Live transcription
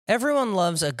Everyone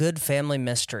loves a good family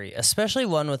mystery, especially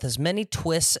one with as many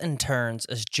twists and turns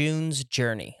as June's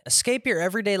Journey. Escape your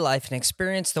everyday life and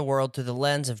experience the world through the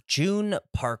lens of June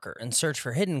Parker and search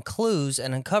for hidden clues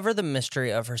and uncover the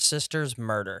mystery of her sister's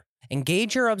murder.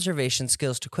 Engage your observation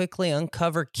skills to quickly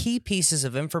uncover key pieces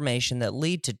of information that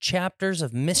lead to chapters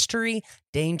of mystery,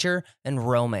 danger, and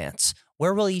romance.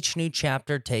 Where will each new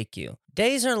chapter take you?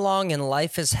 Days are long and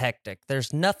life is hectic.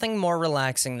 There's nothing more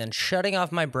relaxing than shutting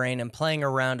off my brain and playing a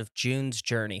round of June's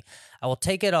Journey. I will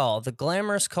take it all, the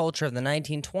glamorous culture of the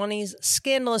 1920s,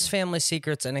 scandalous family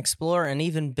secrets, and explore and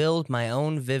even build my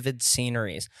own vivid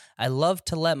sceneries. I love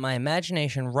to let my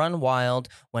imagination run wild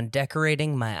when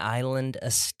decorating my island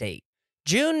estate.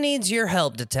 June needs your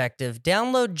help, detective.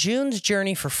 Download June's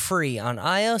Journey for free on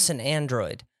iOS and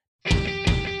Android.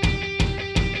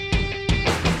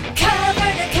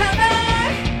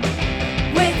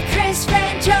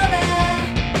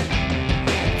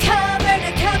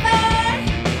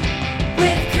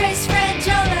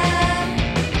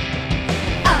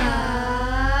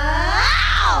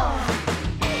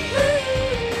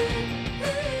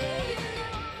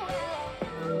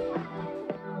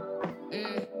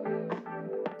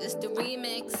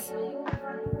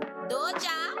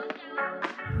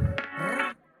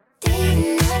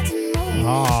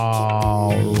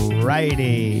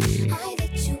 Alrighty.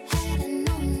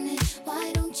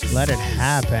 Let it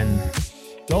happen.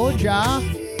 Doja.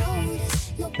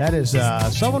 That is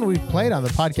someone we've played on the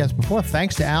podcast before.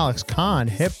 Thanks to Alex Kahn,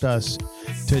 hipped us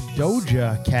to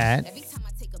Doja Cat.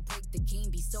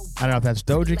 I don't know if that's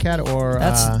Doja Cat or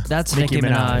that's Nicki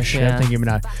Minaj. Yeah. Nicki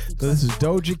Minaj. So this is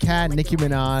Doja Cat, Nicki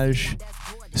Minaj.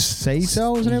 Say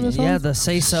So is the name of the song? Yeah, the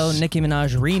Say So Nicki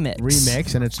Minaj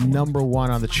remix. And it's number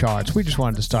 1 on the charts. We just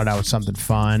wanted to start out with something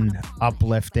fun,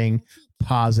 uplifting,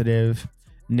 positive.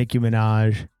 Nicki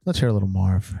Minaj. Let's hear a little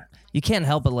more of it. You can't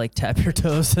help but like tap your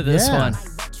toes to this one.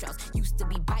 Used to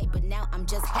be bi, but now I'm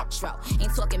just hetero.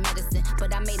 Ain't talking medicine,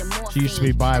 but I made a more. She used to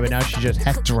be bi, but now she's just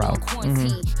hetero.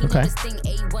 Mm-hmm. Okay. This thing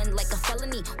A1 like a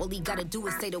felony. All he gotta do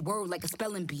is say the word like a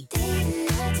spelling bee.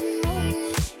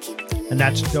 And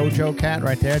that's Doja Cat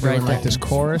right there, doing like this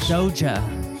chorus. Doja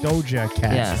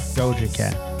Cat. Yeah. Doja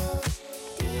Cat.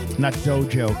 Not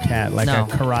Dojo Cat, like a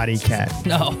karate cat.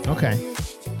 No. Okay.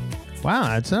 Wow,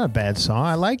 that's not a bad song.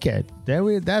 I like it.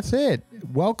 That's it.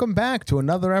 Welcome back to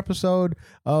another episode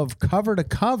of Cover to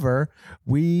Cover.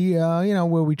 We, where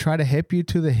we try to hip you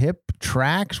to the hip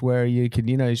tracks where you can,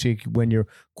 when you're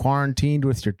quarantined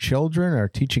with your children or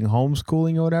teaching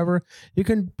homeschooling or whatever, you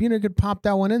can pop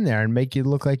that one in there and make you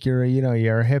look like you're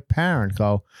a hip parent.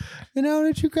 Go,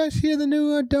 did you guys hear the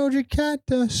new Doja Cat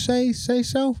Say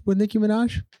So with Nicki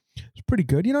Minaj? It's pretty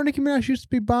good. Nicki Minaj used to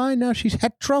be bi, now she's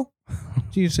hetero.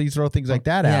 So you throw things like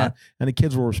that out, and the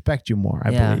kids will respect you more,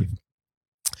 I believe.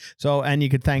 So, and you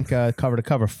could thank Cover to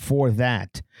Cover for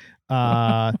that.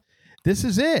 This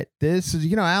is it. This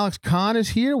is, Alex Kahn is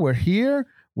here. We're here.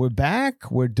 We're back.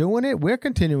 We're doing it. We're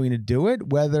continuing to do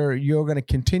it. Whether you're going to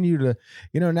continue to,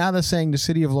 now they're saying the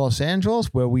city of Los Angeles,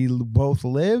 where we both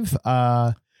live,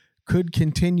 could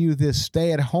continue this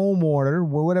stay-at-home order,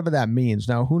 whatever that means.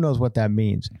 Now, who knows what that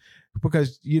means?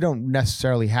 Because you don't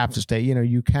necessarily have to stay.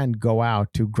 You can go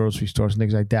out to grocery stores and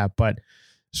things like that. But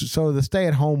so the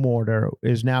stay-at-home order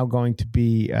is now going to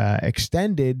be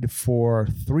extended for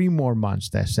 3 more months,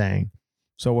 they're saying.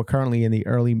 So we're currently in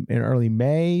early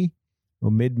May or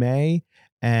mid-May.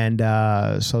 And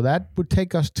so that would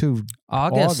take us to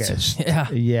August.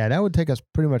 Yeah, that would take us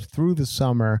pretty much through the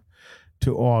summer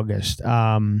to August.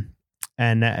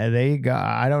 And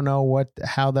I don't know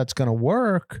how that's going to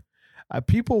work.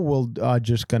 People will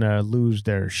just gonna lose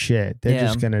their shit. They're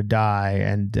just gonna die,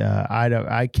 and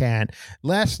I can't.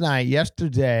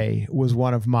 Yesterday was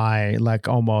one of my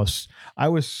almost. I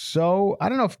was so I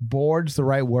don't know if bored's the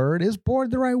right word. Is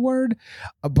bored the right word?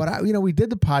 But we did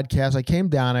the podcast. I came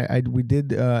down. We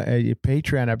did a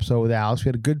Patreon episode with Alex. We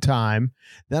had a good time.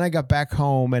 Then I got back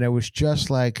home, and it was just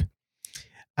like.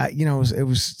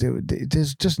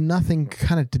 There's just nothing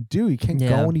kind of to do. You can't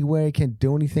go anywhere. You can't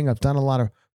do anything. I've done a lot of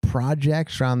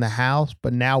projects around the house,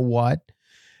 but now what?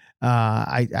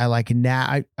 I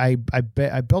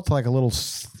built like a little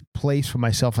place for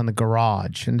myself in the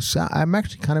garage, and so I'm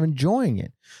actually kind of enjoying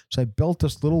it. So I built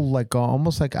this little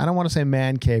almost like I don't want to say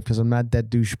man cave because I'm not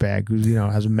that douchebag who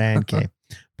has a man cave,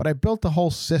 but I built the whole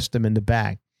system in the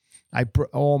back.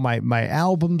 All my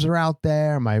albums are out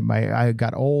there. I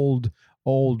got old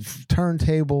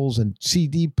turntables and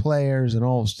CD players and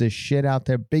all this shit out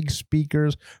there. Big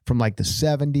speakers from like the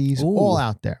 70s, all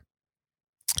out there.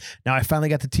 Now I finally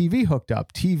got the TV hooked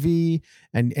up, TV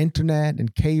and internet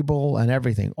and cable and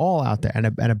everything all out there, and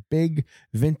a big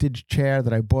vintage chair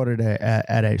that I bought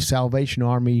at a Salvation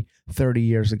Army 30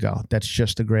 years ago. That's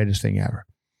just the greatest thing ever.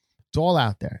 It's all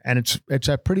out there, and it's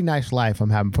a pretty nice life I'm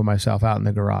having for myself out in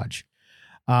the garage.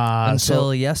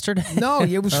 Until yesterday? No,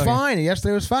 it was fine.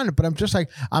 Yesterday was fine, but I'm just like,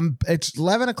 it's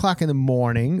 11 o'clock in the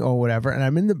morning or whatever, and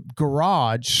I'm in the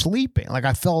garage sleeping. Like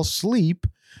I fell asleep,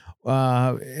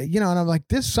 and I'm like,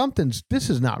 this is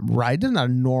not right. This is not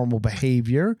normal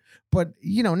behavior. But,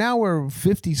 now we're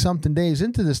 50 something days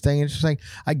into this thing. And it's just like,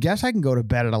 I guess I can go to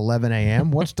bed at 11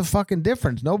 a.m. What's the fucking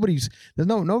difference? There's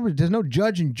no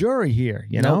judge and jury here,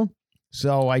 know?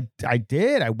 So I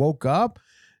did. I woke up.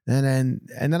 And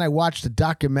then I watched a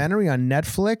documentary on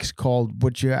Netflix called,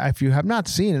 which if you have not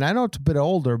seen it, I know it's a bit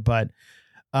older, but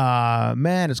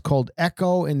man, it's called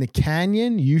Echo in the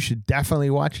Canyon. You should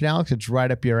definitely watch it, Alex. It's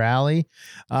right up your alley.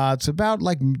 It's about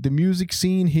like the music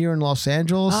scene here in Los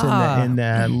Angeles in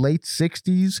the late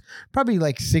 60s, probably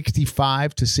like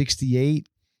 65 to 68.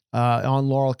 On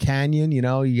Laurel Canyon, you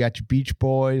got your Beach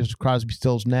Boys, Crosby,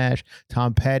 Stills, Nash,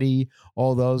 Tom Petty,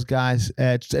 all those guys.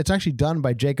 It's actually done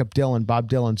by Jacob Dylan, Bob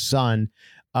Dylan's son,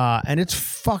 and it's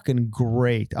fucking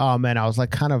great. Oh man, I was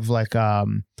like kind of like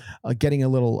getting a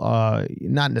little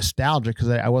not nostalgic because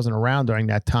I wasn't around during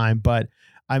that time, but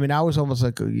I mean, I was almost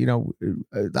like,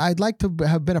 I'd like to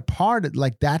have been a part of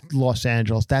like that Los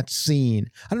Angeles, that scene.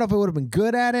 I don't know if I would have been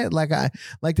good at it.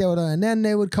 And then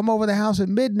they would come over the house at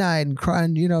midnight and cry,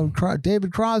 and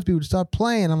David Crosby would start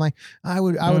playing. I'm like, I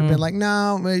would have been like,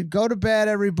 no, go to bed,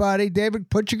 everybody. David,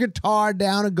 put your guitar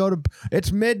down and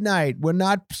it's midnight. We're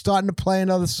not starting to play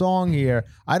another song here.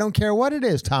 I don't care what it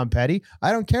is, Tom Petty.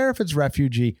 I don't care if it's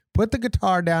Refugee. Put the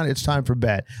guitar down. It's time for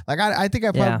bed. Like, I think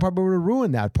I probably would have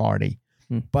ruined that party.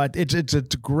 But it's a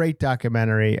great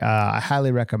documentary. I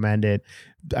highly recommend it.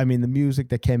 I mean, the music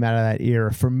that came out of that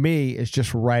era for me is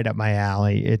just right up my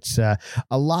alley. It's a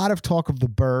lot of talk of the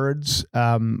Byrds,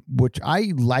 which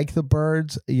I like the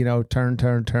Byrds. Turn,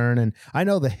 Turn, Turn, and I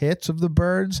know the hits of the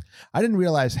Byrds. I didn't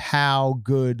realize how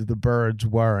good the Byrds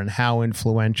were and how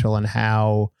influential and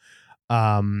how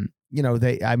how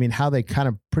they kind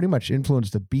of pretty much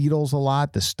influenced the Beatles a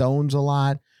lot, the Stones a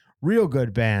lot. Real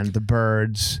good band, the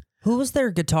Byrds. Who was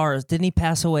their guitarist? Didn't he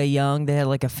pass away young? They had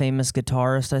like a famous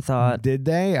guitarist, I thought. Did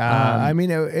they? I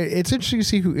mean, it's interesting to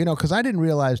see who, because I didn't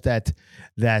realize that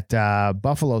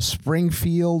Buffalo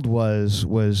Springfield was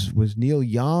Neil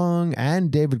Young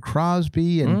and David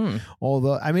Crosby, and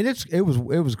although I mean it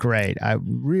was great. I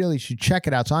really should check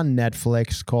it out. It's on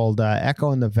Netflix, called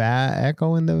Echo in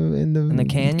the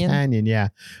Canyon. Canyon, yeah.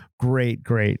 Great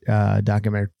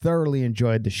documentary. Thoroughly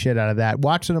enjoyed the shit out of that.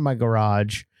 Watched it in my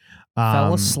garage.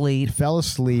 Fell asleep,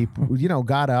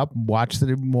 got up, watched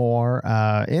it more,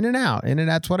 in and out. And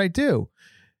that's what I do.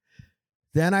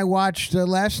 Then I watched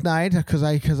last night because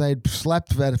I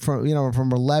slept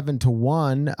from 11 to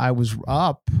 1. I was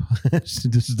up. This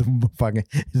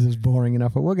is boring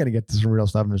enough, but we're going to get to some real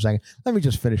stuff in a second. Let me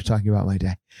just finish talking about my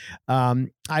day.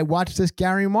 I watched this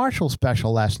Gary Marshall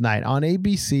special last night on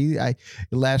ABC.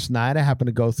 Last night I happened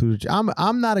to go through.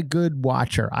 I'm not a good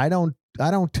watcher. I don't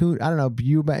tune. I don't know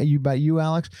about you,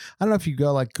 Alex. I don't know if you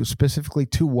go like specifically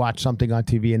to watch something on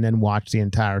TV and then watch the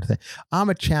entire thing. I'm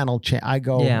a channel. I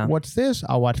go, what's this?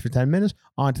 I'll watch for 10 minutes.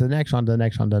 On to the next.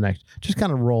 Just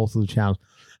kind of roll through the channels.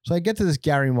 So I get to this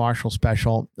Gary Marshall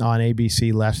special on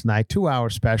ABC last night, 2-hour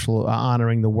special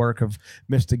honoring the work of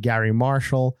Mr. Gary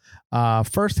Marshall.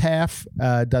 First half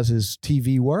does his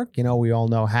TV work. We all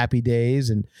know Happy Days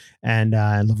and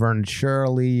Laverne and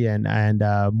Shirley and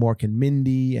Mork and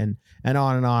Mindy and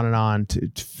on and on and on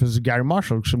for Gary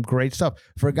Marshall. Some great stuff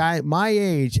for a guy my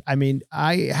age. I mean,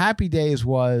 Happy Days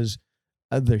was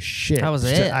the shit. That was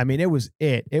it. I mean, it was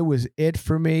it. It was it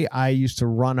for me. I used to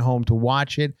run home to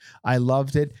watch it. I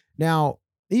loved it. Now,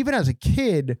 even as a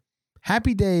kid,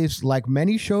 Happy Days, like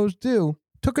many shows do,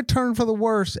 took a turn for the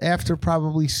worse after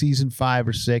probably season 5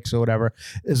 or 6 or whatever.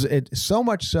 It's so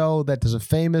much so that there's a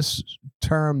famous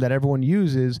term that everyone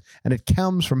uses, and it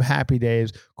comes from Happy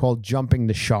Days, called jumping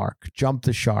the shark. Jump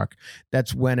the shark.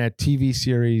 That's when a TV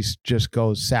series just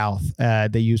goes south.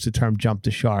 They use the term jump the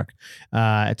shark.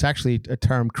 It's actually a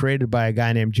term created by a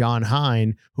guy named John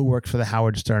Hine, who works for the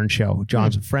Howard Stern Show.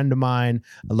 John's a friend of mine.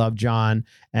 I love John.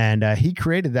 And he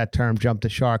created that term, jump the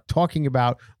shark, talking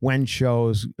about when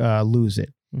shows lose it.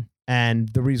 And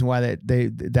the reason why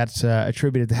that's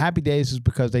attributed to Happy Days is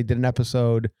because they did an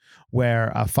episode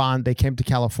where they came to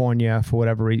California for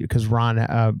whatever reason, because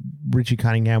Richie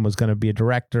Cunningham was going to be a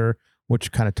director,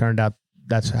 which kind of turned out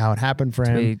that's how it happened for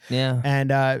him. Yeah.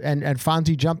 And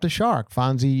Fonzie jumped the shark.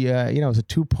 Fonzie, it was a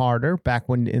 2-parter back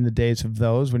when in the days of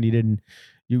those when you didn't.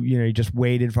 You just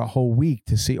waited for a whole week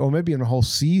to see, or maybe in a whole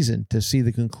season to see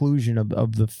the conclusion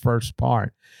of the first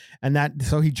part. And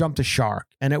so he jumped a shark.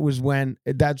 And it was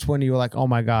that's when you were like, oh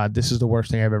my God, this is the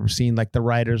worst thing I've ever seen. Like the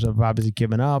writers have obviously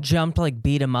given up. Jumped, like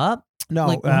beat him up? No,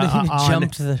 like,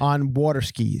 on water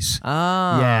skis.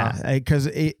 Ah. Yeah, because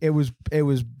it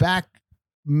was back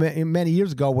many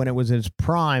years ago when it was in its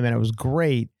prime and it was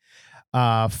great.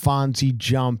 Fonzie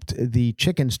jumped the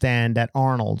chicken stand at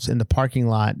Arnold's in the parking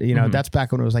lot. That's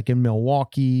back when it was like in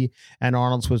Milwaukee, and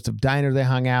Arnold's was the diner they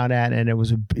hung out at, and that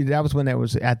was when it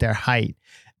was at their height.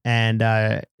 And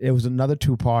it was another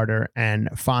 2-parter, and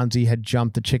Fonzie had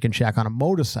jumped the chicken shack on a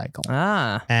motorcycle.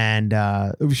 Ah, and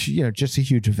it was just a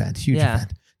huge event.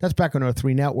 Event. That's back when there were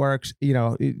 3 networks.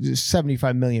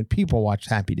 75 million people watched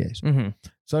Happy Days. Mm-hmm.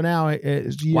 So now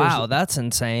wow, that's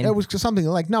insane. It was something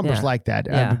like numbers like that.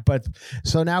 Yeah. But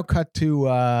so now cut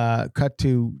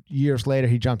to years later,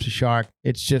 he jumps a shark.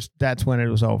 It's just that's when it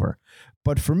was over.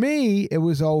 But for me, it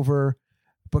was over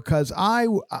because I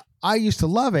used to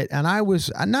love it, and I was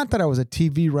not that I was a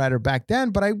TV writer back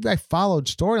then, but I followed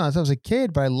storylines. I was a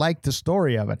kid, but I liked the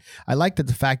story of it. I liked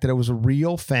the fact that it was a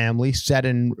real family set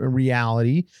in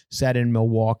reality, set in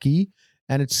Milwaukee,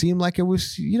 and it seemed like it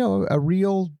was a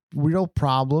real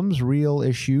problems, real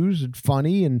issues, and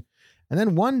funny. And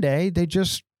then one day they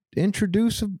just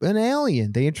introduce an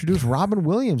alien. They introduce Robin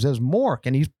Williams as Mork,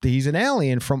 and he's an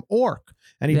alien from Ork,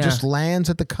 and he just lands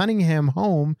at the Cunningham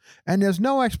home, and there's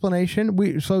no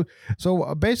explanation. So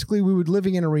basically we were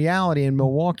living in a reality in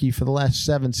Milwaukee for the last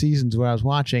 7 seasons where I was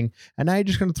watching, and now you're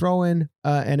just going to throw in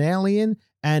an alien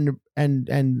and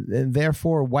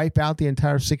therefore wipe out the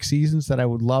entire 6 seasons that I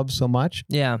would love so much.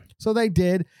 Yeah. So they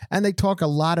did, and they talk a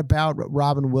lot about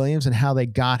Robin Williams and how they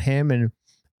got him, and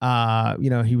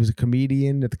he was a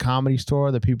comedian at the Comedy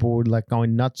Store that people were like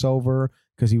going nuts over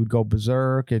because he would go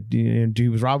berserk. He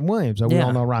was Robin Williams. We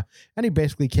all know Rob, and he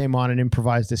basically came on and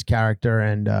improvised this character,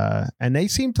 and they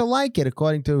seemed to like it.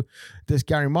 According to this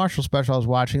Gary Marshall special I was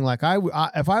watching, like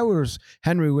if I was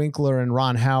Henry Winkler and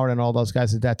Ron Howard and all those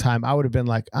guys at that time, I would have been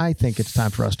like, I think it's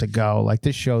time for us to go. Like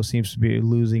this show seems to be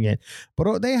losing it.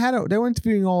 But they were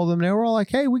interviewing all of them. They were all like,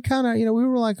 hey, we kind of, we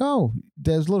were like, oh,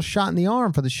 there's a little shot in the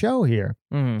arm for the show here.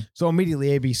 Mm-hmm. So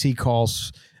immediately ABC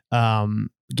calls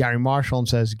Gary Marshall and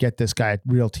says, get this guy a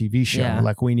real TV show. Yeah.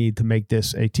 Like, we need to make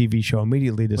this a TV show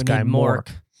immediately. This guy Mork.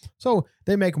 So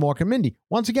they make Mork and Mindy.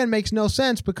 Once again, makes no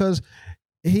sense because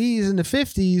he's in the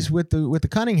 50s with the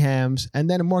Cunninghams, and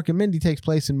then Mork and Mindy takes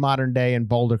place in modern day in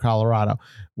Boulder, Colorado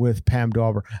with Pam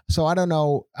Dauber. So I don't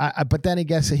know, but then I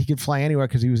guess he could fly anywhere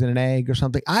because he was in an egg or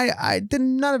something.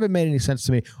 None of it made any sense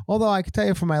to me. Although I could tell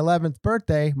you for my 11th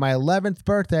birthday,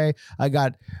 I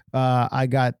got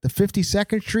the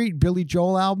 52nd Street Billy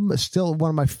Joel album. It's still one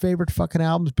of my favorite fucking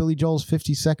albums, Billy Joel's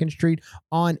 52nd Street,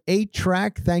 on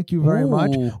 8-track. Thank you very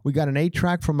much. We got an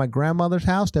 8-track from my grandmother's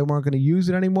house. They weren't going to use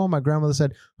it anymore. My grandmother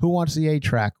said, who wants the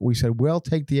 8-track? We said, we'll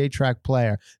take the 8-track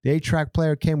player. The 8-track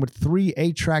player came with 3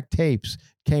 8-track tapes.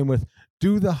 Came with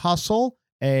Do the Hustle,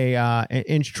 an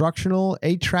instructional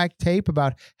 8-track tape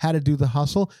about how to do the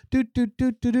hustle. You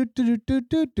familiar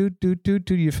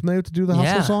with the Do the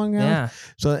Hustle song? Yeah.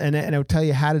 So and it would tell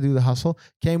you how to do the hustle.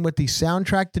 Came with the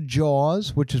soundtrack to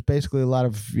Jaws, which is basically a lot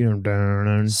of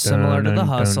similar to the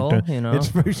hustle. It's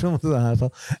very similar to the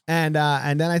hustle. And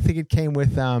then I think it came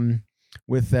with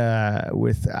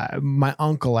my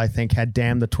uncle, I think, had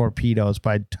Damn the Torpedoes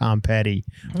by Tom Petty,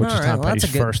 which is Tom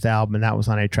Petty's first album, and that was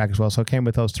on 8-track as well. So it came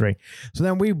with those 3. So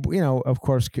then we, of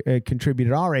course,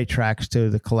 contributed our 8-tracks to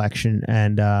the collection,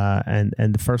 and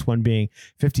the first one being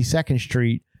 52nd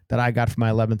Street that I got for my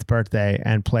 11th birthday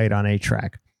and played on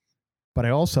 8-track. But I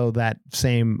also, that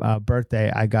same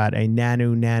birthday, I got a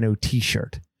Nanu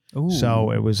T-shirt. Ooh.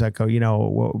 So it was like a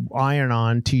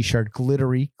iron-on T-shirt,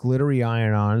 glittery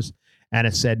iron-ons. And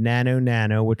it said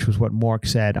Nano, which was what Mork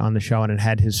said on the show, and it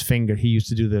had his finger. He used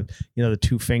to do the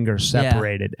 2 fingers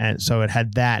separated, and so it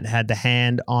had the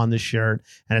hand on the shirt,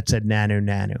 and it said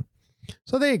Nano.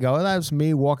 So there you go. That was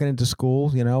me walking into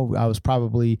school. I was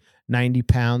probably 90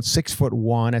 pounds,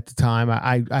 6'1" at the time.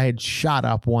 I had shot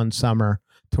up one summer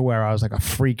to where I was like a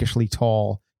freakishly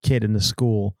tall kid in the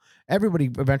school. Everybody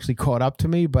eventually caught up to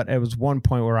me, but it was one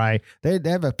point where they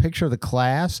have a picture of the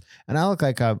class, and I look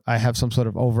like I have some sort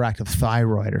of overactive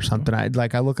thyroid or something. I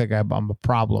look like I'm a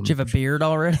problem. Do you have a beard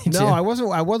already? No, I wasn't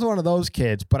one of those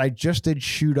kids, but I just did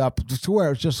shoot up to where it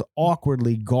was just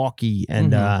awkwardly gawky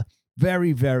and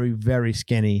very, very, very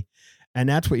skinny. And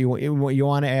that's what you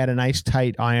want to add a nice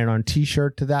tight iron-on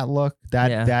T-shirt to that look.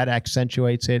 That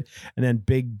accentuates it. And then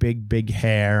big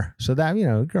hair. So that,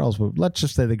 let's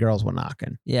just say the girls were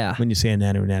knocking. Yeah. When you see a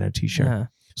Nano T-shirt. Yeah.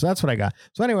 So that's what I got.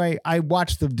 So anyway, I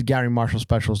watched the Gary Marshall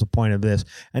special is the point of this.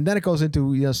 And then it goes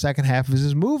into second half of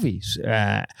his movies.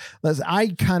 I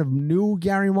kind of knew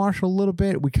Gary Marshall a little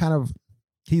bit.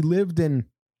 He lived in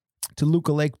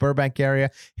Toluca Lake, Burbank area.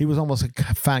 He was almost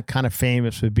kind of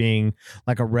famous for being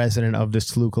like a resident of this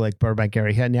Toluca Lake, Burbank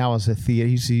area. He now has a theater.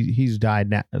 He's died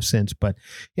now, since, but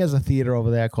he has a theater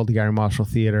over there called the Gary Marshall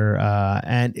Theater.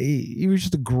 And he was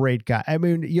just a great guy. I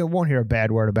mean, you won't hear a bad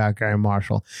word about Gary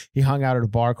Marshall. He hung out at a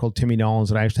bar called Timmy Nolan's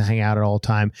that I used to hang out at all the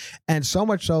time. And so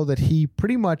much so that he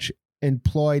pretty much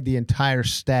employed the entire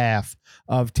staff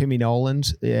of Timmy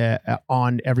Nolan's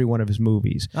on every one of his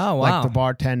movies. Oh, wow. Like the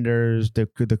bartenders,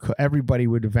 everybody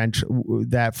would eventually,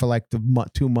 that for like the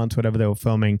 2 months, whatever they were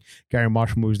filming Gary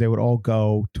Marshall movies, they would all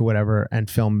go to whatever and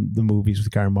film the movies with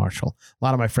Gary Marshall. A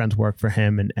lot of my friends worked for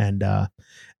him and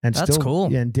that's still cool.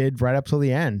 And did right up till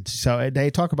the end. So they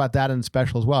talk about that in the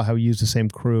special as well, how he used the same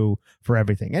crew for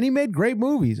everything. And he made great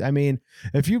movies. I mean,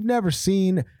 if you've never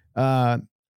seen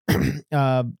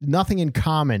Nothing in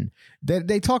Common.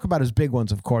 They talk about his big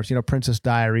ones, of course, Princess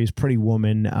Diaries, Pretty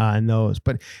Woman, and those.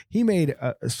 But he made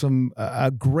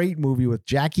a great movie with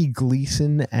Jackie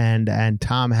Gleason and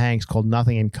Tom Hanks called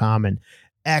Nothing in Common.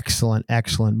 Excellent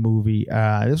movie.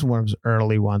 This is one of his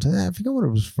early ones. I forget what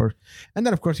it was first. And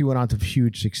then, of course, he went on to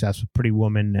huge success with Pretty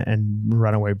Woman and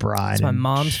Runaway Bride. It's my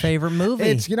mom's favorite movie.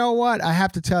 It's, you know what? I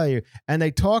have to tell you. And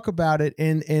they talk about it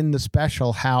in the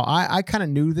special, how I kind of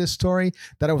knew this story,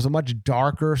 that it was a much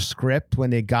darker script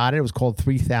when they got it. It was called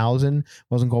 3000. It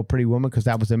wasn't called Pretty Woman because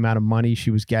that was the amount of money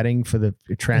she was getting for the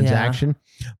transaction.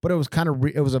 Yeah. But it was kind of,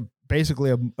 it was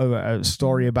basically a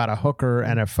story about a hooker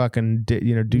and a fucking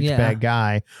douchebag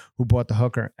guy who bought the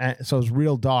hooker, and so it was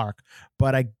real dark.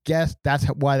 But I guess that's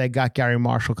why they got Gary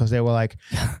Marshall, because they were like,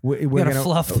 we're gonna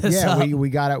fluff this up. we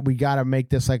gotta make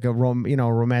this like a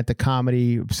romantic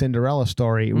comedy Cinderella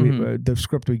story. The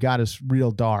script we got is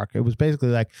real dark. It was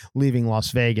basically like Leaving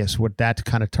Las Vegas, what that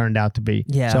kind of turned out to be.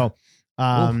 Yeah. So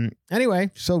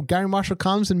anyway, so Gary Marshall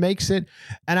comes and makes it,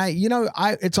 and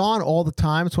it's on all the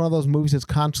time. It's one of those movies that's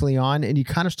constantly on, and you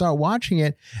kind of start watching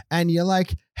it and you're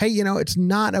like, hey, it's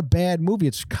not a bad movie.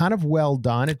 It's kind of well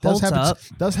done. It does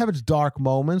have its dark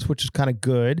moments, which is kind of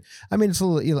good. I mean, it's a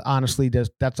little, honestly,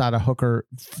 that's not a hooker.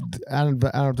 I don't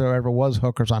know if there ever was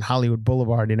hookers on Hollywood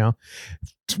Boulevard,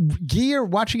 Gere,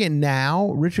 watching it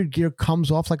now, Richard Gere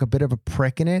comes off like a bit of a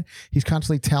prick in it. He's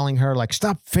constantly telling her like,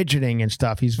 stop fidgeting and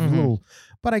stuff. He's a little,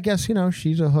 but I guess,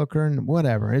 she's a hooker and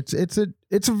whatever. But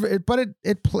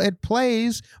it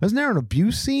plays. Wasn't there an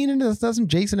abuse scene in this? Doesn't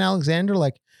Jason Alexander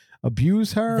like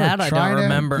abuse her? That I don't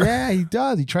remember. Yeah, he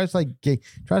does. He tries to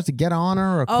get on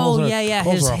her. Or calls her,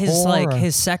 his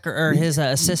whore, his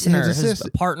assistant or his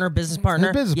partner, business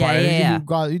partner. His business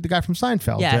partner. The guy from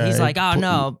Seinfeld. Yeah, he's like, oh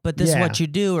no, but this is what you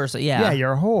do, or so. Yeah,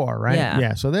 you're a whore, right?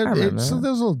 Yeah. So there's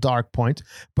little dark points,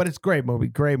 but it's a great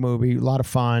movie. A lot of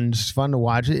fun. It's fun to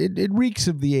watch. It reeks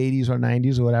of the 80s or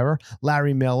 90s or whatever.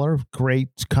 Larry Miller, great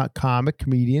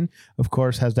comedian, of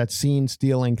course, has that scene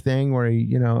stealing thing where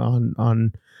he,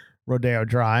 on Rodeo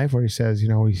Drive, where he says,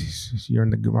 you're in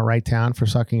the right town for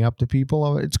sucking up to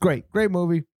people. It's great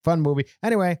movie, fun movie.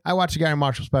 Anyway, I watched the Gary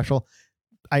Marshall special.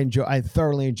 I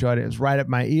thoroughly enjoyed it. It was right at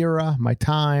my era, my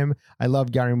time. I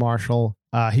love Gary Marshall.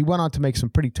 He went on to make some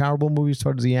pretty terrible movies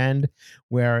towards the end,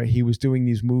 where he was doing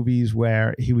these movies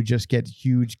where he would just get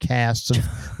huge casts of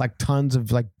like tons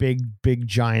of like big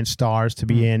giant stars to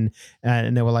be in,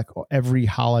 and they were like every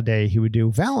holiday he would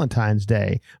do Valentine's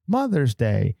Day, Mother's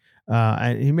Day.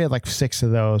 And he made like 6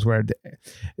 of those where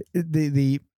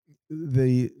the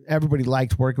everybody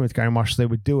liked working with Gary Marshall. So they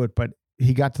would do it, but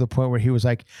he got to the point where he was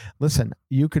like, listen,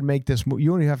 you could make this movie.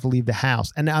 You only have to leave the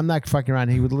house. And I'm not fucking around.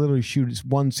 He would literally shoot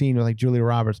one scene with like Julia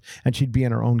Roberts, and she'd be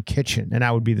in her own kitchen, and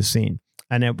that would be the scene.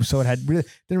 And it didn't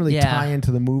really tie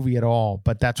into the movie at all,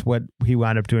 but that's what he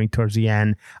wound up doing towards the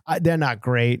end. They're not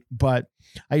great, but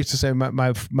I used to say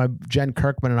my Jen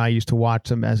Kirkman and I used to watch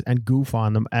them and goof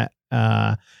on them at,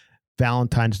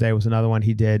 Valentine's Day was another one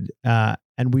he did.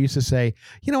 And we used to say,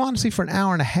 honestly, for an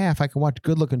hour and a half, I can watch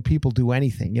good-looking people do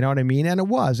anything. You know what I mean? And it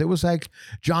was like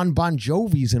John Bon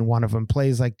Jovi's in one of them,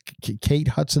 plays like Kate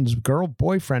Hudson's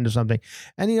boyfriend or something.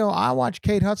 And, I watch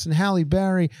Kate Hudson, Halle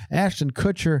Berry, Ashton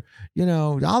Kutcher.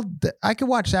 I could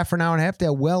watch that for an hour and a half.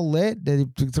 They're well lit. They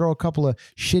throw a couple of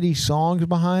shitty songs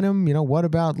behind them. What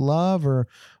About Love, or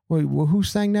who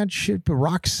sang that shit?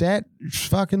 Roxette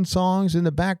fucking songs in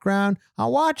the background.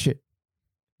 I'll watch it.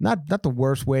 Not the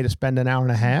worst way to spend an hour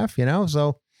and a half,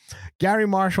 So Gary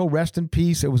Marshall, rest in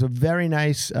peace. It was a very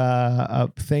nice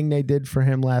thing they did for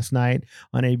him last night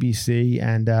on ABC.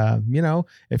 And,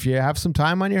 if you have some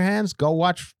time on your hands, go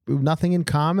watch Nothing in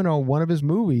Common or one of his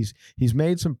movies. He's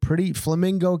made some pretty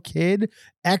Flamingo Kid,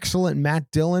 excellent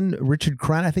Matt Dillon, Richard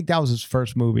Crenna. I think that was his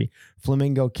first movie,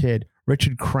 Flamingo Kid.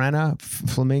 Richard Crenna,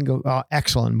 Flamingo,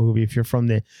 excellent movie. If you're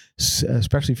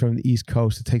especially from the East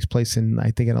Coast, it takes place in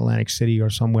Atlantic City or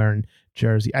somewhere in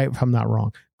Jersey. If I'm not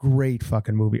wrong, great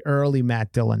fucking movie. Early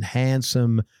Matt Dillon,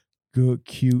 handsome, good,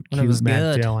 cute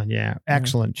Matt Dillon. Yeah,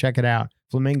 excellent. Check it out.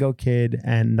 Flamingo Kid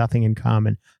and Nothing in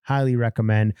Common. Highly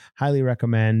recommend.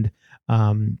 Echo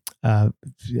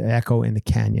in the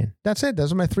Canyon. That's it.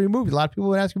 Those are my 3 movies. A lot of people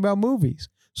would ask me about movies.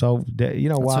 So,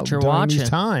 while during these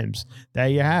times, there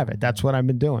you have it. That's what I've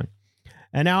been doing.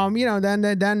 And now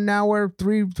then now we're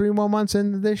three more months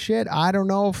into this shit. I don't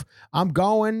know if I'm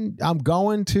going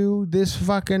to this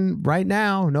fucking right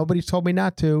now. Nobody's told me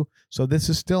not to. So this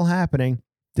is still happening.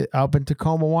 Up in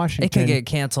Tacoma, Washington. It could get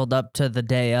canceled up to the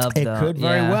day of. It could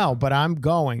very well, but I'm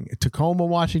going. Tacoma,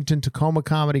 Washington, Tacoma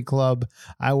Comedy Club.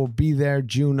 I will be there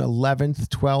June 11th,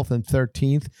 12th, and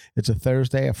 13th. It's a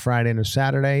Thursday, a Friday, and a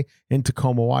Saturday in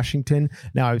Tacoma, Washington.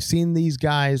 Now, I've seen these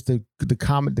guys, the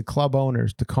club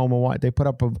owners, Tacoma, they put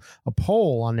up a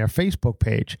poll on their Facebook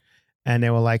page. And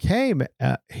they were like, "Hey,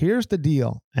 here's the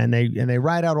deal," and they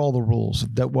write out all the rules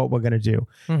that what we're going to do,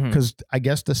 because I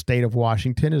guess the state of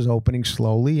Washington is opening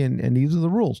slowly, and these are the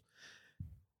rules.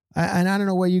 And I don't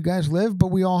know where you guys live,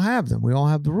 but we all have them. We all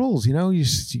have the rules. You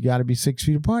got to be 6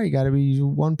 feet apart. You got to be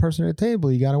one person at a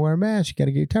table. You got to wear a mask. You got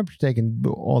to get your temperature taken.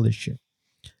 All this shit.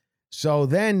 So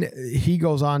then he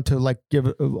goes on to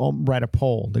write a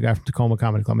poll. The guy from Tacoma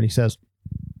Comedy Club, and he says,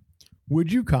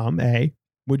 "Would you come?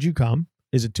 Would you come?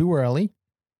 Is it too early?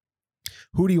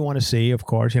 Who do you want to see?" Of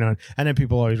course, and then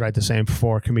people always write the same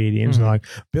 4 comedians. And they're like,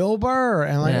 Bill Burr,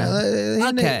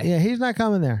 and he's not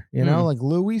coming there. Like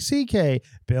Louis C.K.,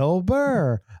 Bill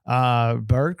Burr,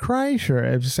 Bert Kreischer.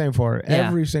 It's the same 4.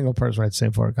 Every single person writes the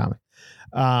same 4 comic.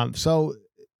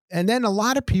 And then a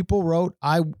lot of people wrote,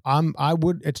 I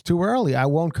would. It's too early. I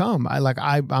won't come.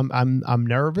 I'm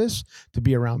nervous to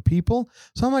be around people.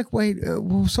 So I'm like, wait.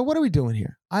 So what are we doing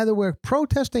here? Either we're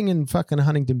protesting in fucking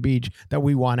Huntington Beach that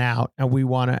we want out and we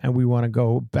want to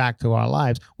go back to our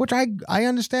lives, which I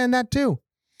understand that too.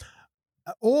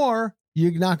 Or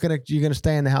you're gonna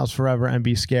stay in the house forever and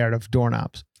be scared of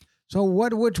doorknobs. So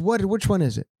which one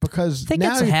is it? Because I think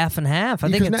it's half and half. I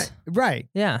think it's right.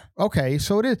 Yeah. Okay.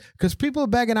 So it is, because people are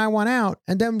begging, "I want out,"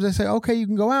 and then they say, "Okay, you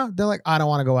can go out." They're like, "I don't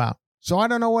want to go out." So I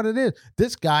don't know what it is.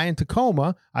 This guy in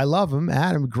Tacoma, I love him,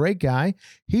 Adam, great guy.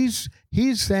 He's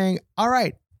saying, "All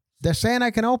right, they're saying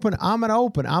I can open. I'm gonna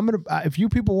open. If you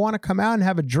people want to come out and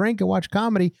have a drink and watch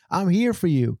comedy, I'm here for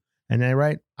you." And they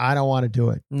write, "I don't want to do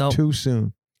it. Nope. Too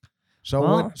soon."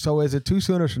 So So is it too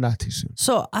soon or not too soon?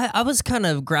 So I was kind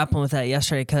of grappling with that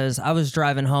yesterday because I was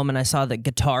driving home and I saw that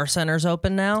Guitar Center's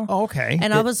open now. Oh, okay.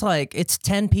 And I was like, it's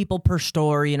 10 people per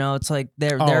store. It's like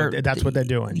they're that's what they're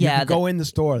doing. Yeah, you can go in the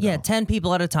store. Though. Yeah, 10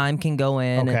 people at a time can go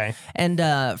in. Okay.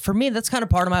 And for me, that's kind of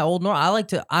part of my old norm.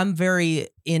 I'm very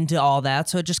into all that,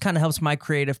 so it just kind of helps my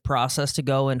creative process to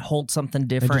go and hold something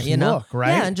different. And just look, right?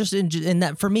 Yeah, and just in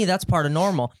that for me, that's part of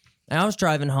normal. And I was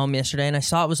driving home yesterday and I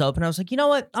saw it was open. I was like, you know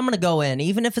what? I'm going to go in,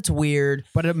 even if it's weird.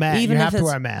 But you have to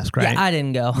wear a mask, right? Yeah, I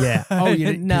didn't go. Yeah. Oh, you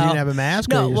didn't, no. You didn't have a mask?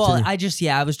 No,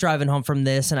 I was driving home from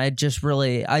this and I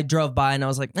drove by and I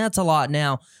was like, that's a lot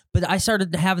now. But I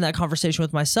started having that conversation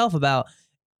with myself about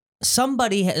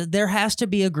there has to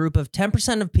be a group of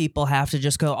 10% of people have to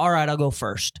just go, all right, I'll go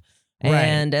first. Right.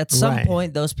 And at some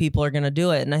point, those people are going to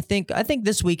do it. And I think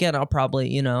this weekend I'll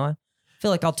probably, I feel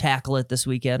like I'll tackle it this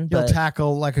weekend. You'll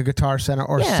tackle like a Guitar Center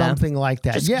or something like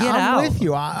that. Just I'm with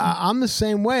you. I'm the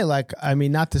same way.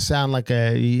 Not to sound like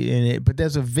but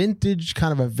there's a vintage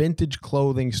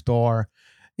clothing store.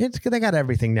 They got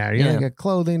everything there. They got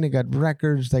clothing, they got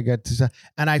records, they got,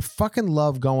 and I fucking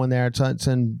love going there. It's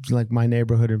in like my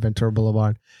neighborhood in Ventura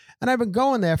Boulevard. And I've been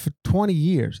going there for 20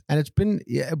 years. And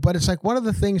but it's like one of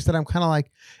the things that I'm kind of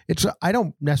like, I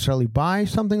don't necessarily buy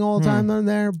something all the time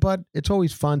there, but it's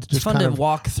always fun to just kind of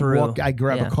walk through. I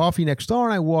grab a coffee next door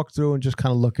and I walk through and just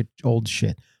kind of look at old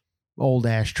shit, old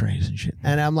ashtrays and shit.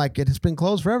 And I'm like, it's been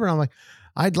closed forever. And I'm like,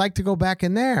 I'd like to go back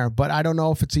in there, but I don't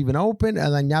know if it's even open.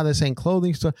 And then now they're saying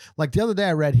clothing store. Like the other day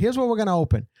I read, here's what we're going to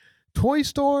open. Toy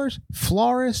stores,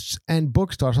 florists, and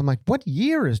bookstores. I'm like, what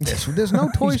year is this? There's no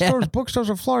toy stores, bookstores,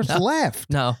 or florists left.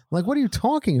 No. Like, what are you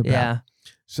talking about? Yeah.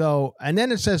 So, and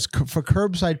then it says for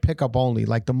curbside pickup only,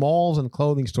 like the malls and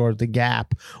clothing stores, the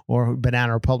Gap or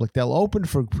Banana Republic, they'll open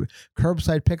for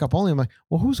curbside pickup only. I'm like,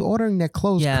 well, who's ordering their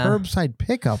clothes curbside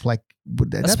pickup? Like,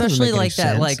 that especially like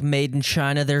that, sense. like made in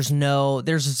China. There's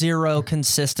zero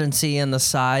consistency in the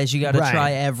size. You got to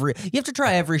try you have to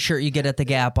try every shirt you get at the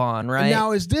Gap on, right?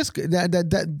 Now, is this,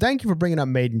 thank you for bringing up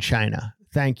made in China.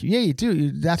 Thank you. Yeah, you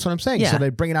do. That's what I'm saying. Yeah. So they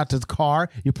bring it out to the car,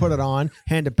 you put it on,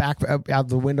 hand it back out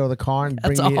the window of the car, and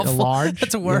bring it a large.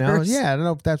 That's worse. Yeah, I don't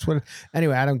know if that's what.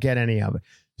 Anyway, I don't get any of it.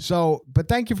 So, but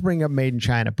thank you for bringing up made in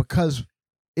China, because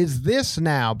is this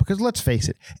now? Because let's face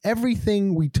it,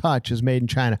 everything we touch is made in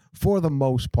China for the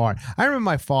most part. I remember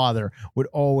my father would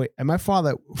always, and my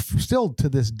father still to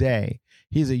this day,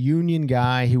 he's a union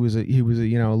guy. He was a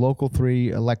local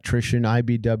 3 electrician,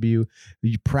 IBW,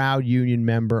 proud union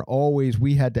member. Always,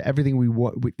 we had to everything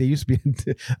there used to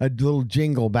be a little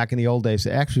jingle back in the old days,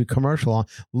 actually commercial on.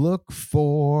 Look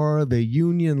for the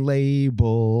union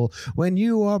label when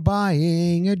you are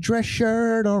buying a dress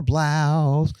shirt or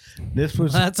blouse.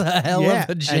 That's a hell of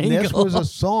a jingle. And this was a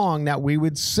song that we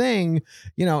would sing,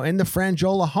 in the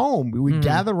Frangiola home. We would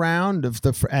gather around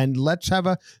and let's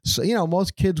have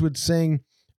most kids would sing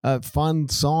fun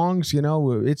songs,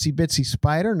 Itsy Bitsy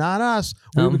Spider, not us.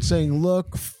 We would sing,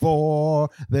 look for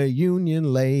the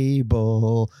union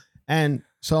label. And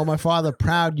so my father,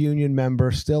 proud union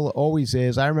member, still always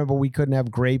is. I remember we couldn't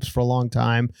have grapes for a long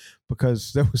time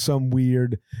because there was some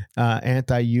weird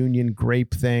anti-union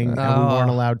grape thing, and we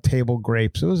weren't allowed table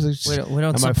grapes. It was we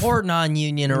don't support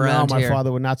non-union around here. here. My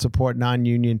father would not support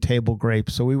non-union table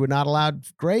grapes, so we were not allowed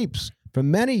grapes for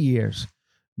many years.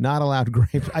 Not allowed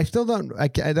grapes. I still don't. I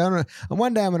don't know.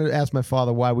 One day I'm going to ask my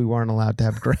father why we weren't allowed to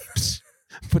have grapes.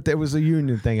 But there was a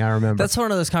union thing, I remember. That's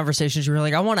one of those conversations you were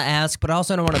like, I want to ask, but I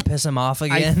also don't want to piss him off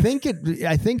again.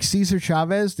 I think Cesar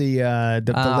Chavez, the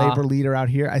labor leader out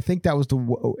here, I think that was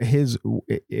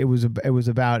it was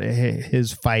about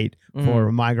his fight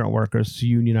for migrant workers, to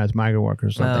unionize migrant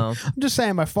workers or something. I'm just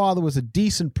saying, my father was a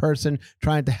decent person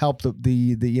trying to help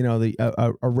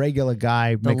a regular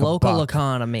guy the make a local buck.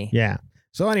 economy. Yeah.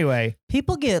 So anyway,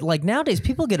 nowadays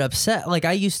people get upset. Like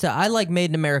I like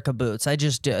Made in America boots. I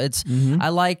just do. I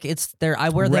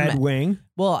wear them. Red Wing.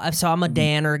 Well, so I'm a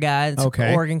Danner guy. It's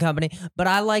an Oregon company. But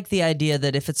I like the idea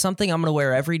that if it's something I'm going to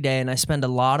wear every day and I spend a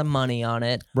lot of money on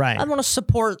it, right. I want to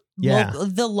support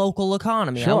the local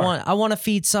economy. Sure. I want to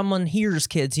feed someone here's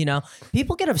kids,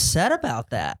 People get upset about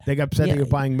that. They get upset that you're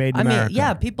buying Made in America.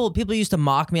 Yeah, people used to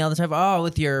mock me all the time. Oh,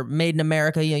 with your Made in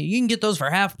America, you can get those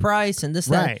for half price and this,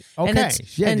 right. that.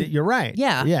 Okay. You're right.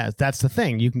 Yeah. Yeah, that's the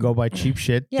thing. You can go buy cheap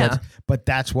shit. Yeah. But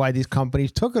that's why these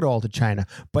companies took it all to China.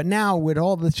 But now with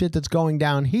all the shit that's going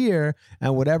down here,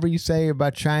 and whatever you say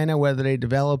about China, whether they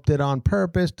developed it on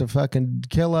purpose to fucking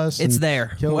kill us, it's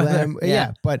there. Kill them.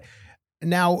 Yeah. But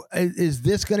now, is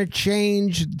this going to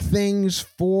change things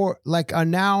for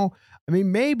now? I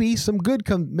mean, maybe some good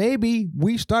maybe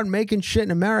we start making shit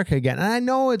in America again. And I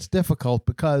know it's difficult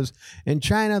because in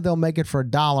China, they'll make it for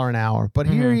 $1 an hour. But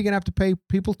here, you're going to have to pay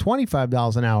people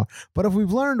 $25 an hour. But if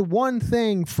we've learned one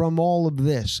thing from all of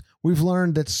this, we've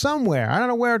learned that somewhere, I don't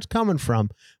know where it's coming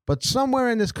from, but somewhere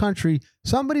in this country,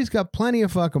 somebody's got plenty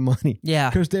of fucking money. Yeah.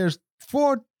 Because there's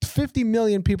 50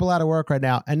 million people out of work right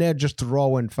now, and they're just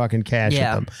throwing fucking cash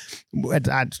at them.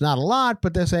 It's not a lot,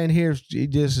 but they're saying,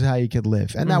 this is how you could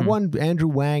live. And that one, Andrew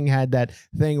Wang had that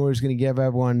thing where he's going to give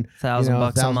everyone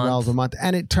 $1,000 a month.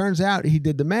 And it turns out he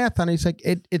did the math on it. He's like,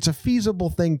 it's a feasible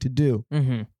thing to do.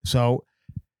 So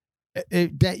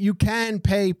that you can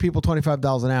pay people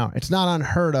 $25 an hour. It's not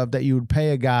unheard of that you would pay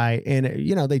a guy, and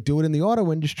they do it in the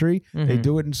auto industry. They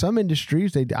do it in some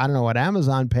industries. I don't know what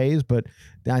Amazon pays, but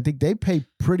I think they pay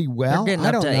pretty well. They're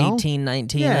getting up to 18,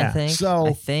 19, I think. So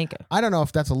I think. I don't know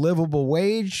if that's a livable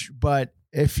wage, but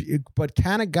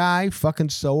can a guy fucking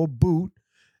sew a boot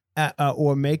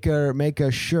or make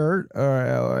a shirt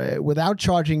or without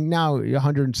charging now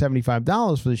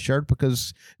 $175 for the shirt,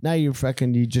 because now you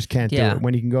just can't do it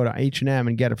when you can go to H&M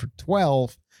and get it for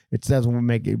 $12. It doesn't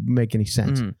make any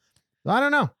sense. I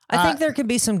don't know. I think there could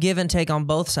be some give and take on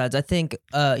both sides. I think,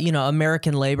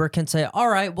 American labor can say, all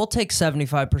right, we'll take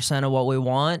 75% of what we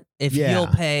want if you'll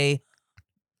pay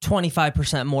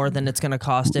 25% more than it's going to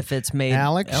cost if it's made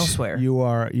elsewhere. You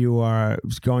are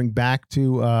going back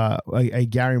to a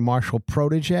Gary Marshall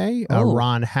protege,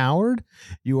 Ron Howard.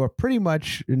 You are pretty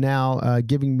much now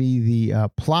giving me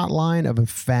the plot line of a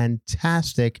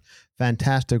fantastic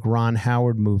fantastic Ron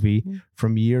Howard movie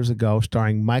from years ago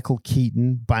starring Michael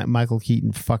Keaton. Michael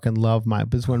Keaton, fucking love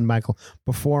this one.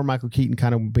 Before Michael Keaton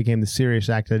kind of became the serious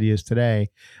actor that he is today,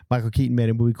 Michael Keaton made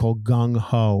a movie called Gung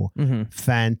Ho.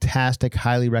 Fantastic,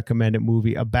 highly recommended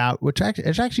movie about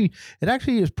it actually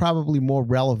is probably more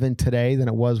relevant today than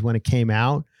it was when it came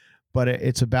out. But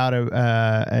it's about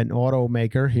an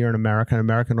automaker here in America, an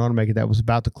American automaker that was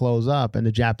about to close up, and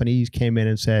the Japanese came in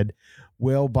and said,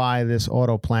 "We'll buy this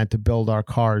auto plant to build our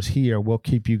cars here. We'll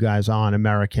keep you guys on,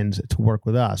 Americans, to work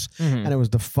with us." And it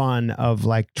was the fun of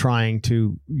like trying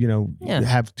to,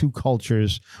 have two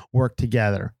cultures work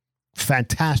together.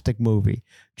 Fantastic movie.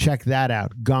 Check that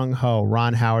out. Gung Ho.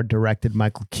 Ron Howard directed,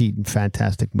 Michael Keaton.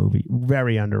 Fantastic movie.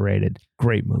 Very underrated.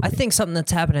 Great movie. I think something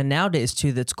that's happening nowadays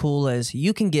too that's cool is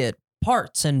you can get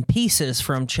parts and pieces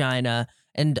from China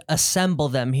and assemble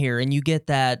them here, and you get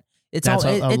that. It's That's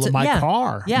all my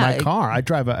car. Yeah, my car. I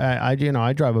drive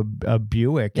a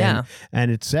Buick,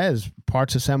 and it says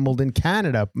parts assembled in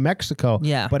Canada, Mexico.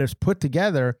 Yeah, but it's put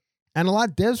together. And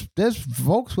there's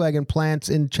Volkswagen plants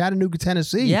in Chattanooga,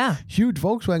 Tennessee. Yeah, huge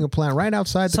Volkswagen plant right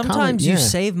outside the. Sometimes you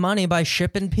save money by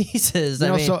shipping pieces.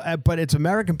 But it's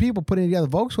American people putting together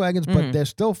Volkswagens, but they're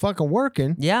still fucking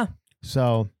working. Yeah.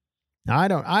 So I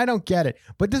don't get it.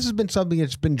 But this has been something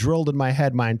that's been drilled in my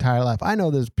head my entire life. I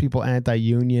know there's people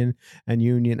anti-union and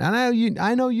union, and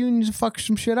I know unions fuck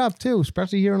some shit up too,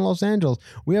 especially here in Los Angeles.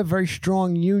 We have very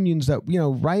strong unions that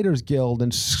Writers Guild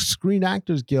and Screen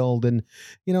Actors Guild, and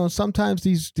sometimes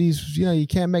these you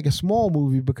can't make a small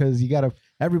movie because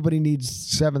everybody needs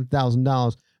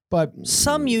 $7,000. But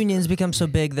some unions become so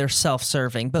big they're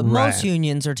self-serving, but most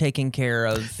unions are taking care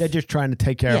of. They're just trying to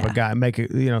take care of a guy, make it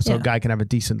so a guy can have a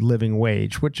decent living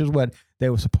wage, which is what they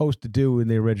were supposed to do in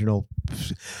the original.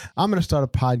 I'm going to start a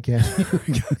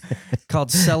podcast called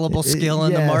 "Sellable Skill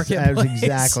in the Marketplace."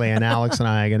 Exactly, and Alex and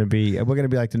I are going to be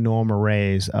like the Norma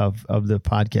Rays of the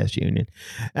podcast union.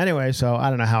 Anyway, so I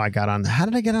don't know how I got on. How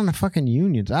did I get on the fucking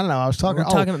unions? I don't know. I was talking. We're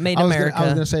talking about Made in America. I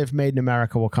was going to say if Made in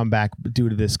America will come back due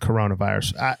to this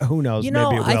coronavirus. Who knows? Maybe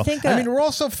it will. I mean, we're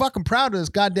all so fucking proud of this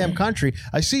goddamn country.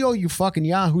 I see all you fucking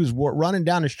yahoos running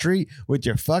down the street with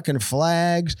your fucking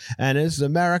flags and this is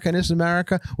America and this is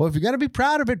America. Well, if you're gonna be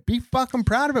proud of it, be fucking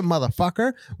proud of it,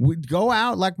 motherfucker. We go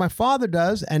out like my father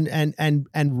does and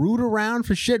root around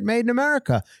for shit made in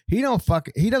America. He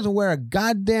doesn't wear a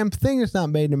goddamn thing that's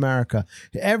not made in America.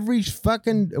 Every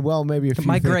fucking maybe a few.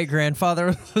 My great grandfather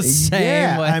was the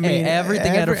same way. I mean,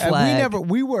 everything had a flag.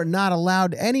 We were not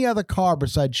allowed any other car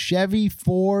besides Chevy,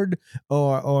 Ford,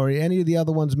 or any of the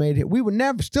other ones made here. We were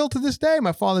never. Still to this day,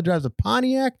 my father drives a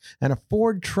Pontiac and a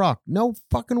Ford truck. No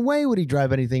fucking way would he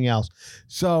drive anything else.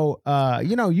 So,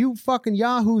 you fucking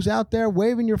yahoos out there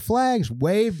waving your flags,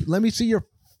 wave. Let me see your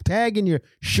tag in your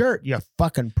shirt, you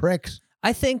fucking pricks.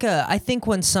 I think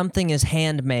when something is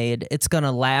handmade, it's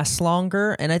gonna last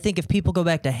longer, and I think if people go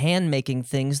back to hand making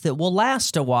things, that will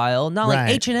last a while. Not like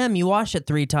H&M, you wash it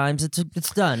 3 times, it's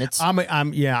done. Listen,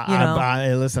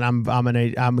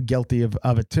 I'm guilty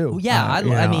of it too. Yeah,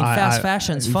 I mean, fast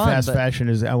fashion's fun. Fast fashion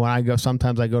is when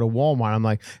sometimes I go to Walmart, I'm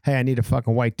like, hey, I need a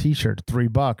fucking white T-shirt,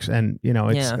 $3, and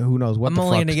it's who knows what. I'm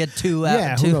only gonna get 2.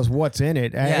 Who knows what's in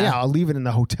it? I'll leave it in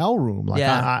the hotel room. Like,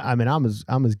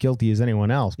 I'm as guilty as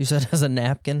anyone else. You said as a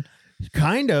napkin.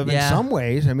 Kind of, in some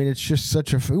ways. I mean, it's just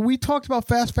such a... We talked about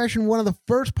fast fashion. One of the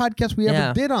first podcasts we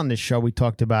ever did on this show, we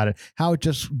talked about it. How it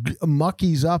just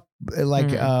muckies up,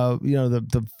 like, talk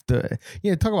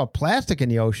about plastic in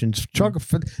the oceans.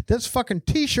 There's fucking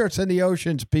T-shirts in the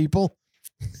oceans, people.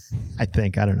 I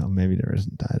think. I don't know. Maybe there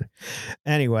isn't either.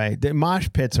 Anyway, the mosh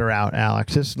pits are out,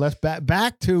 Alex. Let's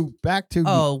back to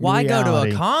Oh, why reality. Go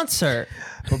to a concert?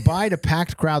 Goodbye to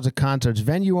packed crowds at concerts.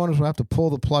 Venue owners will have to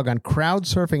pull the plug on crowd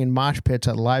surfing and mosh pits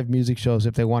at live music shows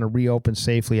if they want to reopen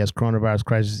safely as coronavirus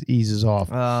crisis eases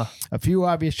off. A few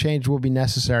obvious changes will be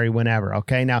necessary whenever.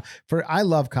 Okay, now I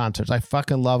love concerts. I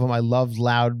fucking love them. I love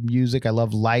loud music. I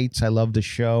love lights. I love the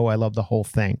show. I love the whole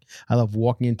thing. I love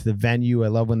walking into the venue. I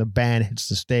love when the band hits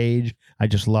the stage. I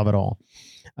just love it all.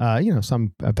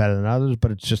 Some are better than others, but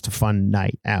it's just a fun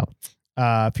night out.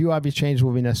 A few obvious changes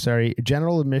will be necessary.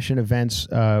 General admission events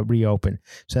reopen,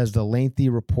 says the lengthy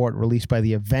report released by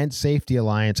the Event Safety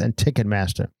Alliance and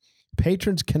Ticketmaster.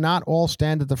 Patrons cannot all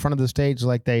stand at the front of the stage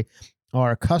like they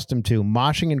are accustomed to.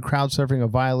 Moshing and crowd surfing are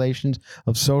violations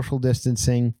of social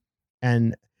distancing.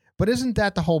 But isn't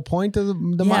that the whole point of the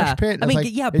mosh pit? I mean,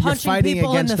 punching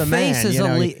people in the face is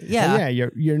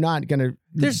illegal. You're not going to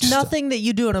There's nothing that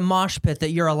you do in a mosh pit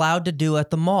that you're allowed to do at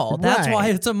the mall. That's why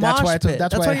it's a mosh pit.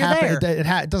 That's why you're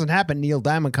there. It doesn't happen at Neil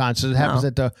Diamond concerts. It happens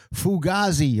at the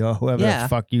Fugazi or whoever the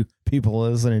fuck you people are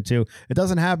listening to. It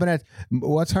doesn't happen at,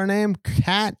 what's her name?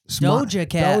 Doja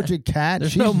Cat.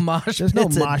 There's no mosh pit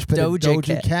at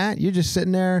Doja Cat. You're just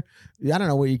sitting there. I don't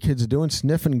know what you kids are doing,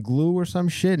 sniffing glue or some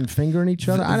shit and fingering each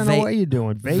other. I don't know what you're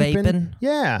doing. Vaping.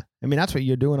 Yeah. I mean, that's what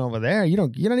you're doing over there. You're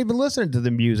not even listening to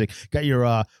the music. Got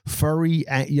your furry,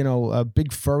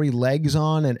 big furry legs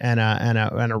on and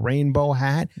a rainbow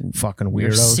hat. Fucking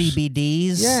weirdos. Your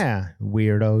CBDs. Yeah,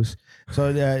 weirdos.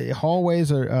 So the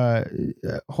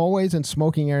hallways and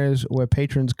smoking areas where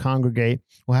patrons congregate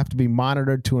will have to be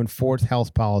monitored to enforce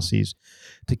health policies.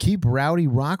 To keep rowdy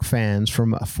rock fans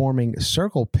from forming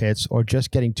circle pits or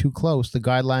just getting too close, the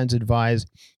guidelines advise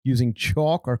using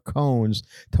chalk or cones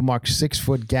to mark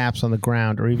 6-foot gaps on the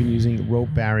ground, or even using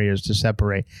rope barriers to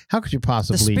separate. How could you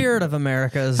possibly? The spirit of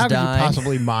America is dying. How could you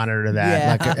possibly monitor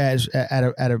that?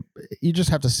 Yeah. You just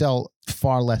have to sell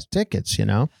far less tickets, you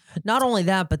know? Not only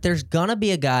that, but there's gonna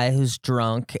be a guy who's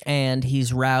drunk and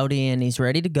he's rowdy and he's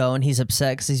ready to go and he's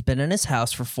upset because he's been in his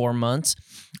house for 4 months,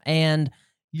 and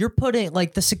you're putting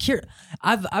like the secure.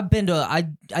 I've been to.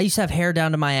 I used to have hair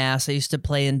down to my ass. I used to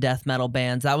play in death metal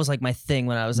bands. That was like my thing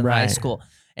when I was in high school.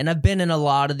 And I've been in a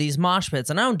lot of these mosh pits,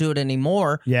 and I don't do it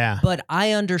anymore. Yeah. But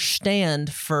I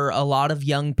understand for a lot of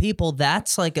young people,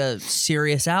 that's like a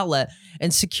serious outlet.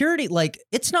 And security, like,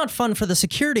 it's not fun for the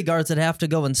security guards that have to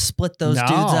go and split those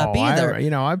dudes up either.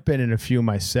 I've been in a few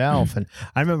myself. And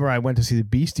I remember I went to see the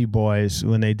Beastie Boys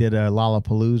when they did a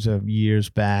Lollapalooza years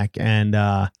back. And,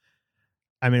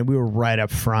 I mean, we were right up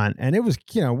front, and it was,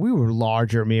 we were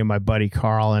larger, me and my buddy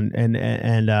Carl, and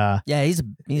yeah, he's a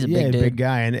big dude. Big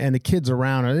guy, and the kids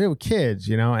around, they were kids,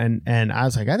 and I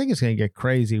was like, I think it's gonna get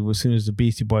crazy as soon as the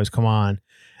Beastie Boys come on,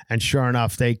 and sure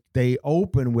enough, they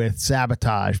open with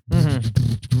Sabotage,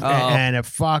 and a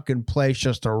fucking place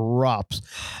just erupts,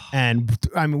 and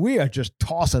I mean, we are just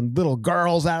tossing little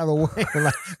girls out of the way,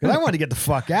 because I wanted to get the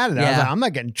fuck out of there. I was like, I'm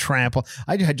not getting trampled.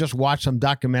 I had just watched some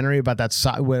documentary about that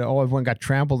where everyone got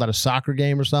trampled at a soccer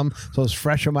game or something, so it's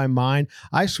fresh in my mind.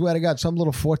 I swear to God, some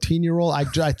little 14-year-old,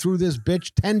 I threw this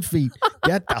bitch 10 feet.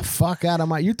 Get the fuck out of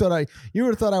my. You would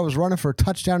have thought I was running for a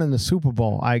touchdown in the Super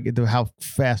Bowl. How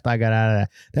fast I got out of that.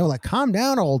 They were like, calm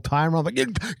down, old timer. I'm like,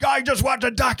 guy just watched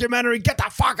a documentary. Get the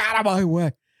fuck out of my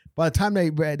way. By the time they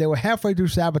were halfway through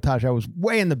Sabotage, I was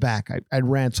way in the back. I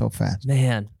ran so fast.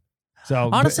 Man. So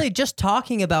honestly, just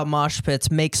talking about mosh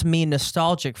pits makes me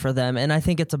nostalgic for them, and I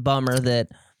think it's a bummer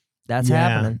that's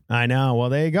happening. I know. Well,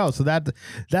 there you go. So that's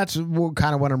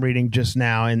kind of what I'm reading just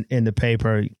now in the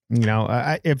paper.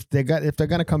 If they're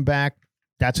gonna come back,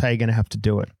 that's how you're gonna have to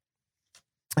do it.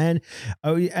 And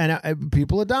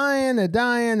people are dying. They're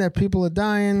dying. People are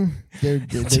dying.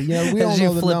 We all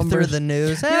know the numbers. Through the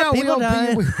news. People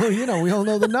dying. We all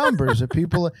know the numbers.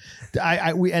 People.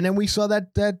 And then we saw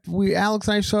that Alex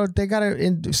and I saw they got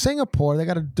in Singapore. They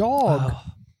got a dog,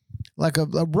 like a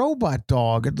robot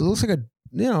dog. It looks like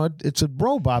it's a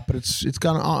robot, but it's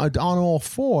got on all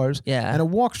fours. Yeah. And it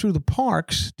walks through the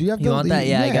parks. Do you have want that?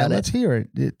 Yeah, I got it. Let's hear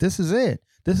it. This is it.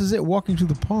 This is it, walking through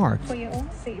the park. For your own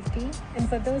safety and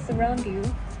for those around you,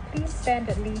 please stand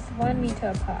at least 1 meter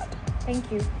apart.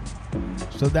 Thank you.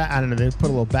 So that, I don't know, they put a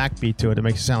little backbeat to it. It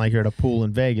makes it sound like you're at a pool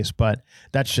in Vegas, but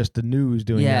that's just the news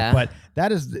doing that. But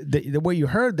that is, what you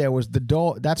heard there was the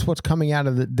dog. That's what's coming out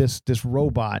of this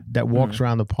robot that walks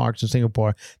around the parks in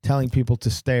Singapore, telling people to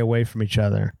stay away from each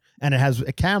other. And it has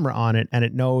a camera on it, and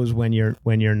it knows when you're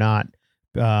not,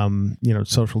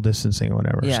 social distancing or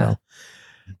whatever. Yeah. So.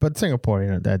 But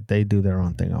Singapore, that they do their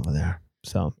own thing over there,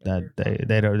 so that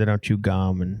they don't chew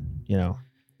gum and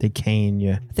they cane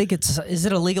you. I think is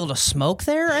it illegal to smoke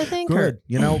there? I think good,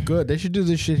 good. They should do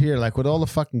this shit here, like with all the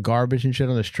fucking garbage and shit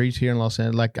on the streets here in Los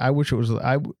Angeles. Like I wish it was.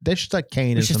 They should start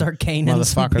caning. We should start caning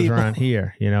motherfuckers around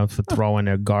here, for throwing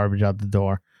their garbage out the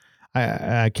door.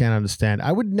 I can't understand.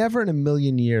 I would never in a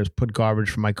million years put garbage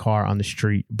from my car on the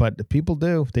street, but the people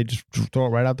do. They just throw it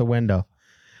right out the window.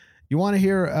 You want to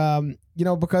hear,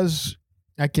 because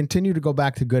I continue to go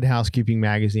back to Good Housekeeping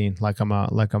magazine, like I'm a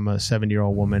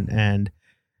 70-year-old woman, and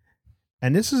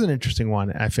this is an interesting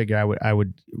one. I figure I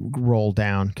would roll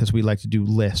down because we like to do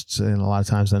lists, and a lot of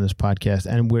times on this podcast,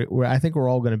 and I think we're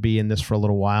all going to be in this for a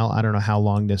little while. I don't know how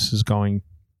long this is going.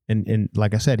 In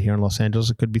like I said, here in Los Angeles,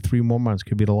 it could be 3 more months,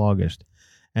 could be till August,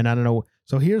 and I don't know.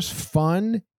 So here's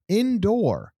fun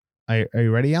indoor. Are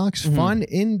you ready, Alex? Mm-hmm. Fun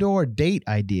indoor date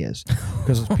ideas,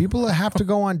 because people have to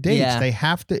go on dates. Yeah. They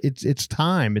have to. It's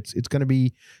time. It's going to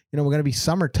be we're going to be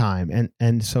summertime,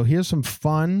 and so here's some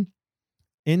fun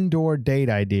indoor date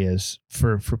ideas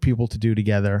for people to do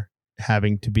together,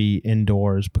 having to be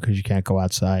indoors because you can't go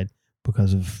outside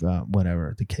because of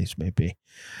whatever the case may be.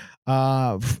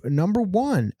 Number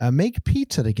one, make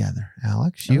pizza together,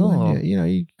 Alex. You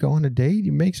go on a date,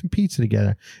 you make some pizza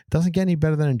together. It doesn't get any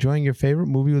better than enjoying your favorite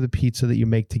movie with a pizza that you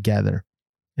make together.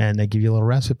 And they give you a little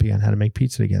recipe on how to make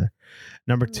pizza together.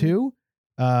 Number two,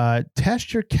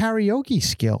 test your karaoke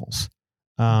skills.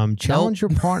 Challenge your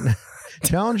partner.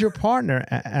 Challenge your partner,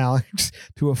 Alex,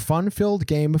 to a fun-filled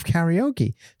game of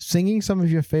karaoke. Singing some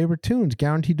of your favorite tunes,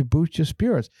 guaranteed to boost your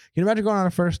spirits. Can you imagine going on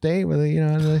a first date with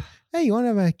hey, you want to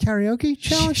have a karaoke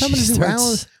challenge? I'm going to do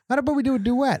Islands. How about we do a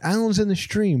duet? Islands in the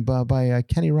Stream by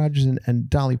Kenny Rogers and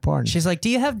Dolly Parton. She's like, do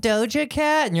you have Doja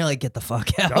Cat? And you're like, get the fuck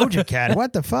out. Doja Cat?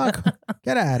 What the fuck?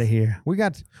 Get out of here. We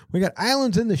got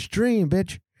Islands in the Stream,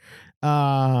 bitch.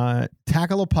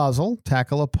 Tackle a puzzle.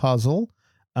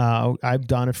 I've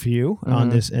done a few on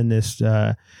this.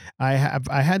 I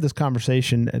had this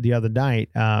conversation the other night.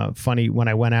 Funny, when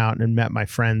I went out and met my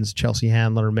friends Chelsea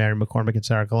Handler, Mary McCormick, and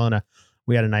Sarah Colonna.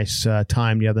 We had a nice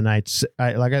time the other night.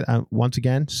 Once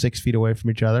again, 6 feet away from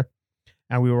each other,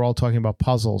 and we were all talking about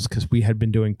puzzles because we had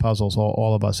been doing puzzles,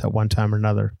 all of us, at one time or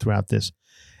another throughout this.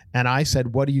 And I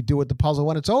said, "What do you do with the puzzle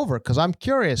when it's over?" Because I'm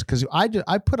curious. Because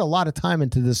I put a lot of time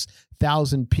into this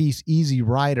 1,000-piece Easy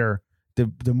Rider.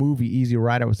 The movie Easy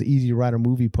Rider was the Easy Rider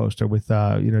movie poster with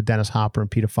Dennis Hopper and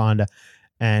Peter Fonda,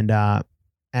 and what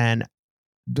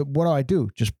do I do?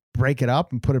 Just break it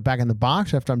up and put it back in the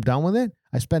box after I'm done with it?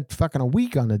 I spent fucking a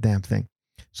week on the damn thing.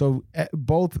 So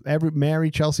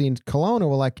Mary, Chelsea, and Kelowna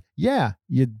were like, "Yeah,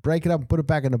 you break it up and put it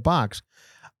back in the box."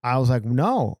 I was like,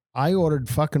 "No." I ordered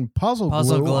fucking puzzle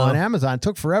glue on Amazon. It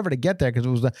took forever to get there because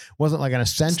it wasn't like an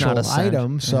essential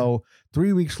item. So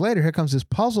 3 weeks later, here comes this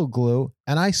puzzle glue,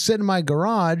 and I sit in my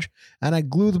garage and I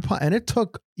glue and it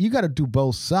took. You got to do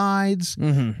both sides,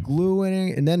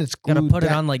 gluing, and then it's glued. Got to put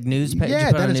it on like newspaper.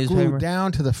 Yeah, then it's glued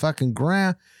down to the fucking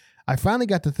ground. I finally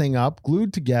got the thing up,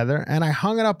 glued together, and I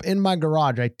hung it up in my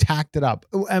garage. I tacked it up.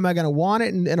 Am I going to want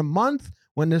it in a month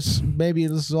when maybe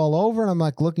this is all over? And I'm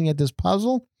like looking at this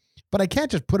puzzle. But I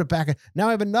can't just put it back. Now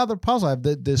I have another puzzle. I have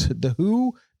the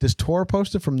Who, this tour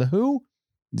poster from the Who.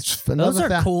 Those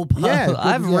are cool puzzles. Yeah,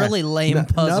 I have really lame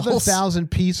puzzles. Another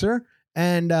 1,000-piecer,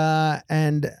 and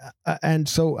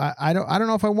so I don't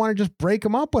know if I want to just break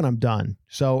them up when I'm done.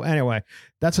 So anyway,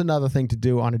 that's another thing to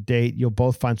do on a date. You'll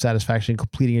both find satisfaction in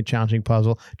completing a challenging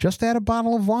puzzle. Just add a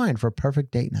bottle of wine for a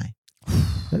perfect date night.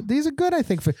 These are good, I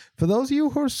think, for those of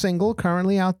you who are single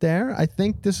currently out there. I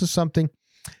think this is something.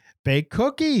 Bake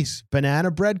cookies,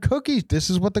 banana bread cookies. This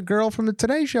is what the girl from the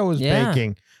Today Show was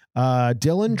baking.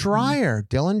 Dylan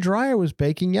Dreyer was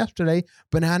baking yesterday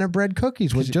banana bread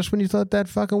cookies. Just when you thought that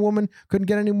fucking woman couldn't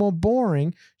get any more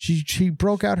boring, she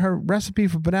broke out her recipe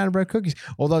for banana bread cookies.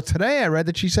 Although today I read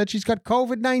that she said she's got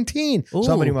COVID-19.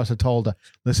 Somebody must have told her,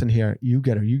 "Listen here, you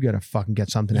gotta fucking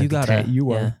get something.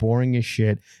 You are boring as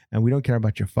shit, and we don't care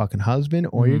about your fucking husband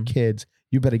or your kids.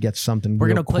 You better get something We're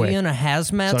real going to put you in a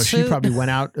hazmat suit. So she probably went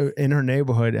out in her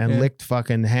neighborhood and licked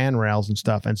fucking handrails and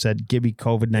stuff and said, "Give me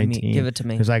COVID-19. Give it to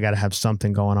me. Because I got to have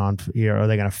something going on here or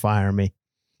they're going to fire me."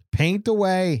 Paint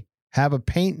away. Have a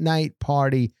paint night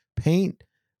party. Paint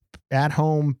at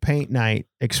home paint night.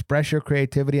 Express your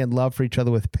creativity and love for each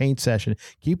other with paint session.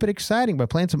 Keep it exciting by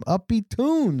playing some upbeat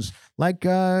tunes like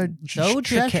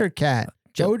Cheshire Cat.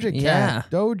 Doja Cat. Yeah.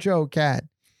 Dojo Cat.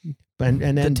 And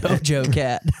then the Dojo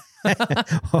Cat.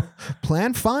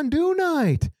 Plan fondue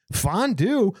night.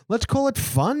 Fondue. Let's call it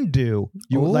fondue.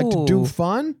 You would like to do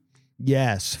fun?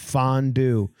 Yes,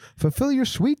 fondue. Fulfill your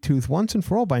sweet tooth once and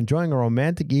for all by enjoying a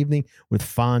romantic evening with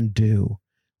fondue.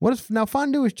 Now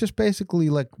fondue is just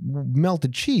basically like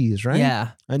melted cheese, right? Yeah.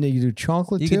 And then you do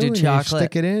chocolate you too. You can do chocolate. You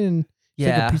stick it in and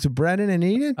stick a piece of bread in and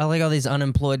eat it. I like all these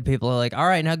unemployed people are like, all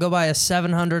right, now go buy a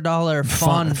 $700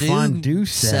 fondue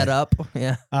setup.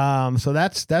 Yeah. So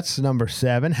that's number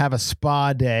 7. Have a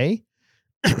spa day.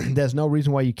 There's no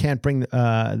reason why you can't bring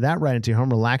that right into your home.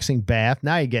 Relaxing bath.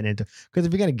 Now you're getting into, because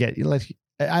if you're gonna get like,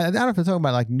 I don't know if I'm talking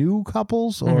about like new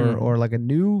couples or like a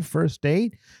new first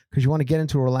date, because you want to get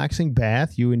into a relaxing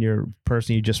bath, you and your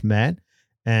person you just met,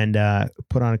 and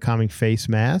put on a calming face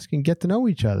mask and get to know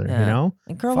each other. You know,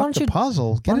 and girl, why don't you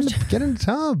puzzle? Get in the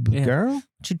tub, girl. Why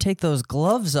don't you take those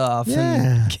gloves off?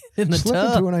 Yeah, and get in the slip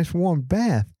tub. into a nice warm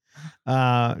bath.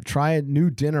 Try a new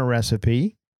dinner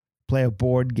recipe. Play a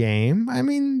board game. I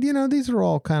mean, you know, these are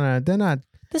all kind of, they're not.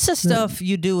 This is stuff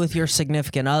you do with your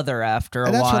significant other after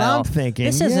a while. That's what I'm thinking.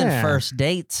 This isn't first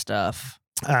date stuff.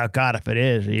 Oh, God, if it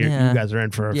is, you guys are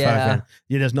in for a fucking,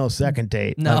 there's no second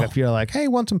date. No. Like if you're like, hey,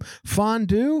 want some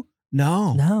fondue?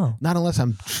 No. Not unless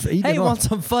I'm eating Hey, it off. want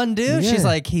some fondue? Yeah. She's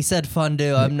like, he said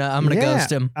fondue. I'm gonna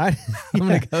ghost him. I'm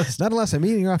gonna ghost him. Not unless I'm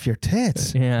eating off your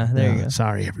tits. Yeah, there you go.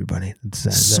 Sorry, everybody.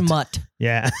 Smut.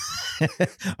 Yeah.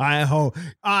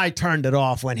 I turned it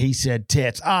off when he said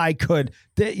tits. I could,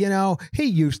 he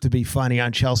used to be funny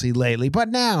on Chelsea lately, but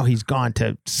now he's gone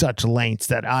to such lengths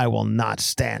that I will not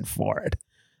stand for it.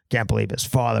 Can't believe his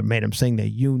father made him sing the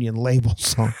Union Label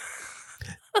song.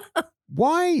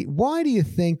 Why do you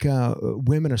think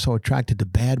women are so attracted to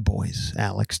bad boys,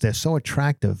 Alex? They're so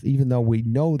attractive, even though we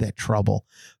know they're trouble.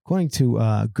 According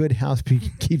to Good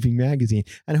Housekeeping magazine,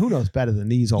 and who knows better than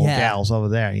these old gals over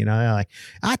there? They're like,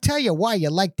 I tell you why you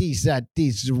like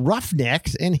these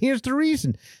roughnecks, and here's the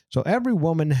reason. So every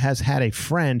woman has had a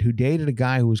friend who dated a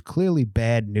guy who was clearly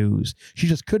bad news. She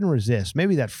just couldn't resist.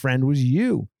 Maybe that friend was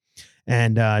you.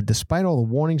 And despite all the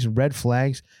warnings and red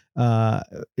flags,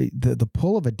 the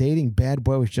pull of a dating bad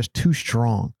boy was just too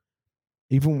strong.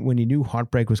 Even when you knew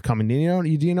heartbreak was coming. Do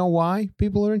you know why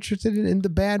people are interested in the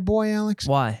bad boy, Alex?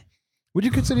 Why? Would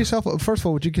you consider yourself, first of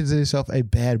all, a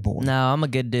bad boy? No, I'm a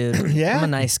good dude. Yeah? I'm a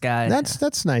nice guy.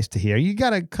 That's nice to hear. You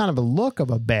got a kind of a look of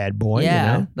a bad boy.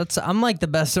 Yeah, I'm like the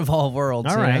best of all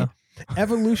worlds. All right. You know?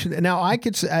 Evolution. Now, I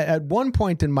could say at one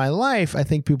point in my life, I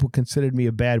think people considered me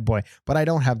a bad boy, but I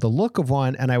don't have the look of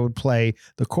one, and I would play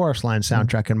the Chorus Line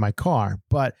soundtrack in my car.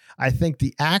 But I think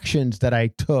the actions that I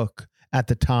took at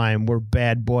the time were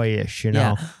bad boyish.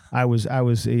 Yeah. I was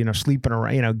sleeping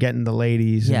around, getting the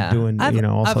ladies and doing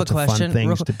all sorts of fun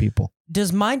things to people.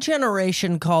 Does my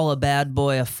generation call a bad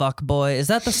boy a fuck boy? Is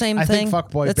that the same thing? I think fuck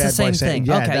boy, that's bad the same boy, thing.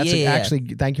 Yeah, okay, that's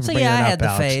actually. Thank you for bringing that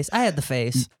up, Alex. I had the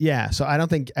face. Yeah, so I don't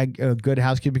think a Good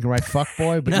Housekeeping can write fuck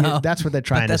boy, but No, that's what they're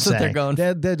trying to say. That's what they're going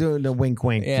for. They're doing the wink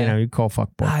wink. Yeah. You call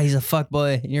fuck boy. He's a fuck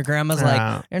boy. And your grandma's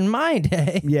like, in my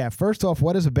day. Yeah. First off,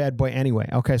 what is a bad boy anyway?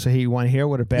 Okay, so you want to hear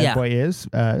what a bad boy is?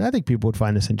 I think people would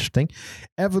find this interesting.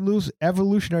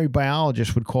 Evolutionary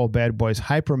biologists would call bad boys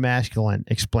hypermasculine,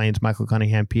 explains Michael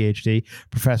Cunningham, PhD,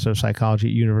 professor of psychology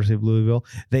at University of Louisville.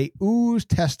 They ooze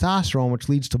testosterone, which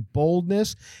leads to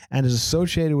boldness and is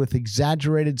associated with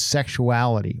exaggerated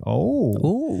sexuality.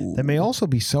 Oh. They may also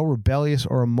be so rebellious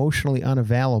or emotionally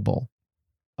unavailable.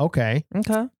 Okay.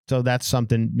 So that's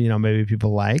something, maybe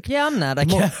people like. Yeah, I'm not, I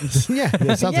guess. Yeah,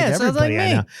 it sounds like everybody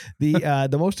like me. I know.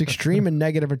 The most extreme and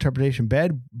negative interpretation,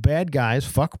 bad guys,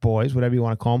 fuck boys, whatever you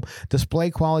want to call them, display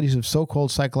qualities of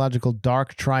so-called psychological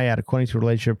dark triad according to a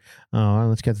relationship.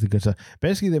 Let's get to the good stuff.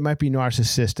 Basically, they might be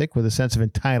narcissistic with a sense of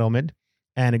entitlement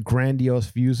and a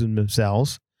grandiose views of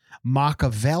themselves.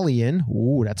 Machiavellian,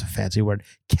 that's a fancy word,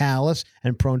 callous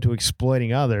and prone to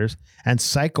exploiting others, and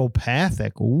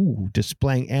psychopathic,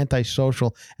 displaying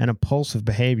antisocial and impulsive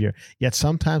behavior. Yet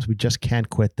sometimes we just can't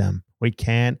quit them. We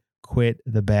can't quit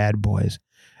the bad boys.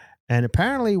 And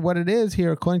apparently what it is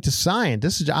here, according to science,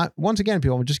 this is, once again,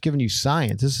 people, I'm just giving you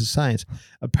science. This is science.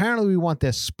 Apparently we want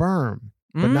their sperm,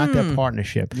 but not their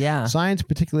partnership. Yeah. Science,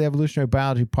 particularly evolutionary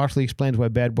biology, partially explains why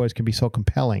bad boys can be so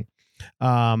compelling.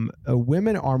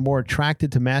 Women are more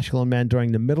attracted to masculine men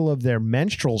during the middle of their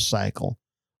menstrual cycle.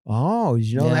 Oh, did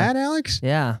you know that, Alex?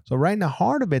 Yeah. So right in the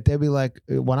heart of it, they'll be like,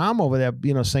 when I'm over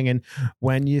there, singing,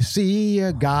 when you see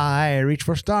a guy reach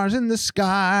for stars in the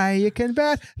sky, you can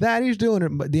bet that he's doing it.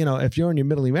 But, if you're in your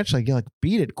middle of your menstrual cycle, you're like,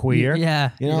 beat it, queer. Yeah.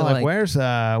 Like where's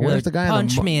the guy?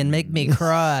 Punch me and make me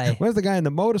cry. Where's the guy in the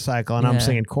motorcycle? And I'm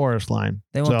singing Chorus Line.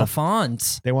 They want the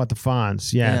fawns. They want the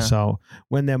fawns, yeah. So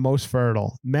when they're most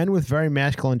fertile. Men with very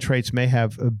masculine traits may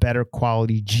have better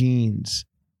quality genes.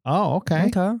 Oh,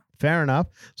 okay. Fair enough.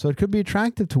 So it could be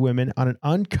attractive to women on an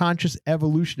unconscious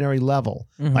evolutionary level,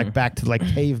 like back to like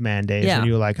caveman days when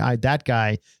you were like, that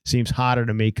guy seems hotter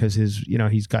to me because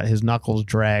he's got his knuckles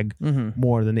drag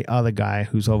more than the other guy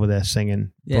who's over there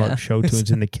singing show tunes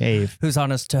in the cave. Who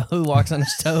walks on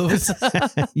his toes.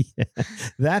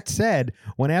 That said,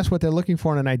 when asked what they're looking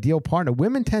for in an ideal partner,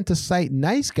 women tend to cite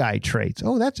nice guy traits.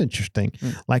 Oh, that's interesting.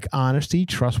 Like honesty,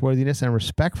 trustworthiness, and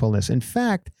respectfulness. In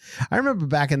fact, I remember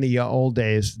back in the old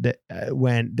days that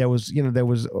when there was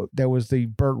the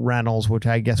Burt Reynolds, which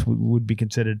I guess would be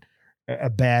considered a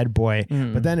bad boy,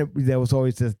 but then there was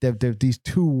always these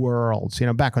two worlds,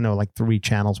 back when there were like 3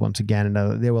 channels once again,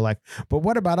 and they were like, but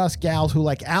what about us gals who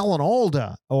like Alan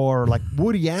Alda or like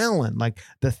Woody Allen, like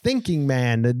the thinking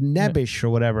man, the nebbish or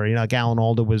whatever, like Alan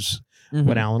Alda was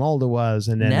what Alan Alda was,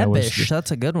 and then Nebbish.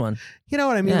 That's a good one. You know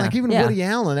what I mean? Yeah. Like even Woody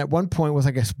Allen at one point was,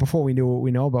 I guess, before we knew what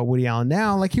we know about Woody Allen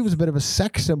now, like he was a bit of a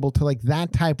sex symbol to like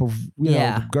that type of you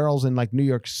know girls in like New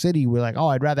York City. Were like, oh,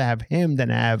 I'd rather have him than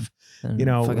have you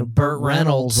know Burt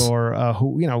Reynolds or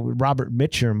who you know Robert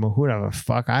Mitchum or whoever the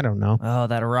fuck, I don't know. Oh,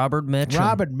 that Robert Mitchum.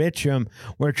 Robert Mitchum.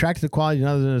 We're attracted to quality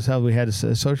other than ourselves. We had a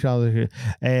sociology.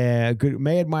 Good,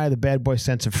 may admire the bad boy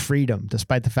sense of freedom,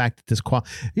 despite the fact that this but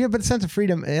the sense of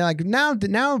freedom. Like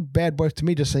now bad boys to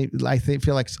me just feel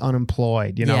like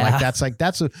unemployed. You know, like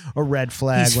that's a red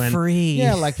flag. He's when free.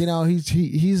 Yeah, like you know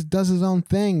he does his own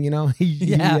thing. You know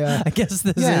I guess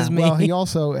this is me. Well, he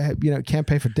also you know can't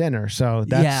pay for dinner, so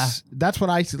that's what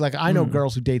I see. Like I know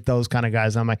girls who date those kind of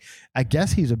guys. I'm like, I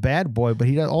guess he's a bad boy, but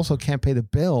he also can't pay the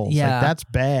bills. Yeah, like, that's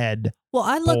bad. Well,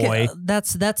 I look at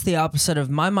that's the opposite of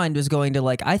my mind was going to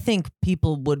like I think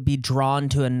people would be drawn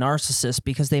to a narcissist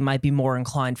because they might be more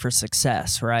inclined for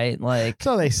success, right? Like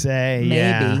so they say, maybe.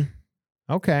 Yeah.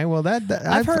 Okay, well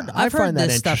I've heard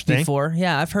this stuff before.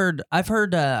 Yeah, I've heard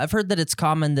that it's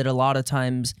common that a lot of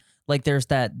times like there's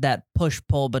that push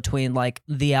pull between like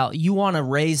you want to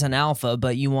raise an alpha,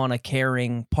 but you want a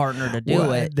caring partner to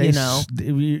do it. You know,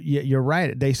 you're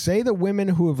right. They say that women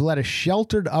who have led a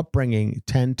sheltered upbringing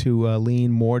tend to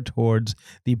lean more towards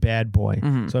the bad boy.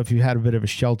 Mm-hmm. So if you had a bit of a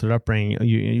sheltered upbringing,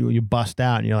 you bust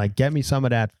out and you're like, get me some of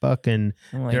that fucking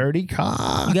dirty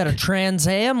cock. You got a Trans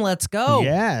Am? Let's go.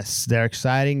 Yes, they're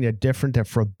exciting. They're different. They're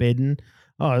forbidden.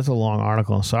 Oh, that's a long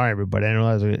article. Sorry, everybody. I didn't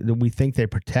realize we think they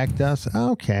protect us.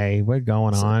 Okay, we're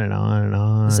going on and on and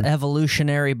on. This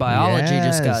evolutionary biology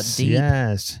just got deep.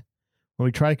 Yes. When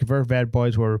we try to convert bad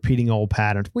boys, we're repeating old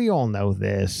patterns. We all know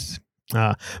this.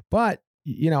 But,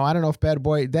 you know, I don't know if bad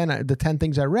boy, then the 10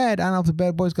 things I read, I don't know if the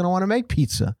bad boy's going to want to make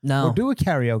pizza. No. Or do a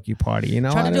karaoke party, you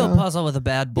know. Try to do a puzzle with a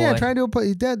bad boy. Yeah, try to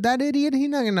do that idiot, he's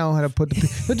not going to know how to put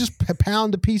he'll just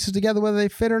pound the pieces together whether they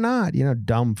fit or not. You know,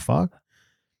 dumb fuck.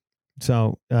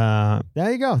 So there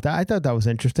you go. I thought that was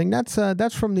interesting. That's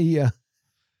from the.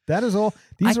 That is all.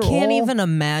 I can't even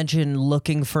imagine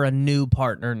looking for a new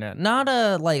partner now. Not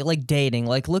a like dating.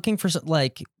 Like looking for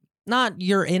like not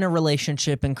you're in a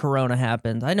relationship and Corona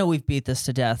happened. I know we've beat this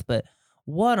to death, but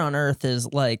what on earth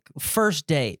is like first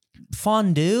date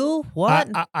fondue?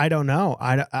 What? I don't know.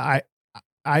 I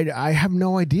have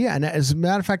no idea. And as a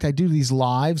matter of fact, I do these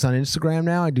lives on Instagram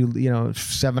now. I do, you know,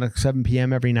 7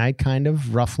 p.m. every night, kind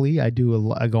of roughly. I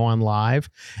go on live.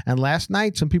 And last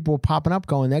night, some people were popping up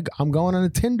going, I'm going on a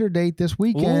Tinder date this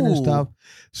weekend and stuff.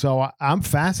 So I'm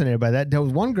fascinated by that. There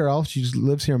was one girl, she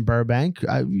lives here in Burbank.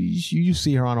 You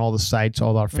see her on all the sites,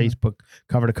 all our Facebook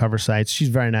cover-to-cover sites. She's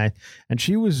very nice. And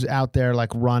she was out there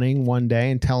like running one day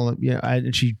and telling, you know,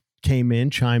 and she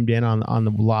chimed in on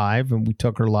the live, and we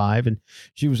took her live, and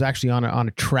she was actually on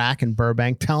a track in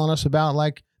Burbank telling us about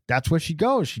like that's where she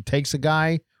goes. She takes a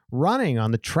guy running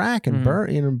on the track in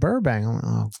Burbank. I'm like,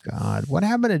 oh God, what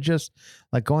happened to just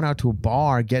like going out to a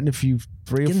bar, getting a few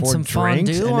 3 or 4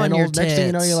 drinks, and then next thing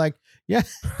you know, you're like, yeah,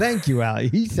 thank you, Ali.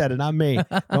 He said it, not me.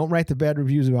 Don't write the bad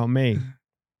reviews about me.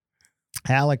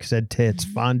 Alex said tits,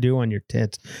 fondue on your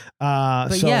tits.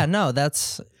 But so, yeah, no,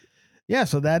 that's. Yeah,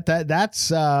 so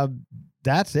that's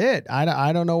it.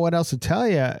 I don't know what else to tell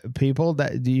you, people.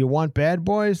 Do you want bad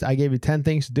boys? I gave you 10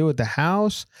 things to do at the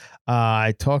house.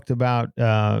 I talked about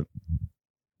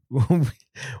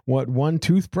what one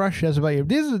toothbrush says about you.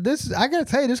 This I gotta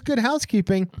tell you, this Good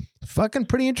Housekeeping, fucking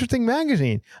pretty interesting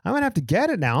magazine. I'm gonna have to get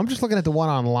it now. I'm just looking at the one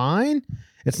online.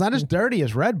 It's not as dirty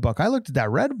as Red Book. I looked at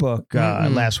that Red Book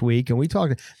last week, and we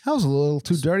talked. That was a little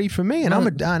too dirty for me, and I'm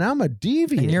a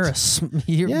deviant. And you're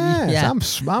I'm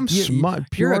smart.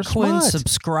 You're a Quinn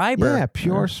subscriber. Yeah,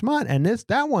 pure smut. And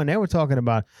that one they were talking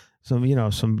about they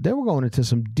were going into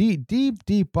some deep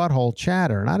butthole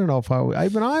chatter, and I don't know if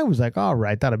I was like, all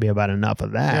right, that'll be about enough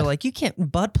of that. You're like, you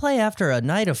can't butt play after a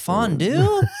night of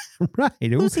fondue, right?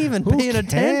 Who's even paying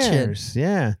attention?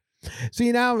 Yeah.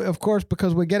 See, now, of course,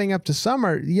 because we're getting up to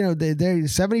summer, you know,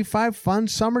 there's 75 fun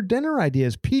summer dinner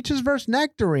ideas. Peaches versus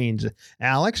nectarines.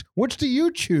 Alex, which do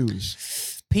you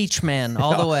choose? Peach man,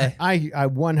 all the way. I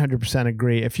 100%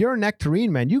 agree. If you're a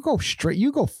nectarine man, you go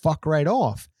fuck right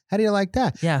off. How do you like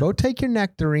that? Yeah. Go take your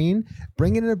nectarine,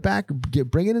 bring it in the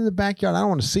backyard. I don't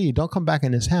want to see you. Don't come back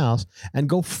in this house, and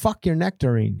go fuck your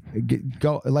nectarine.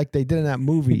 Go like they did in that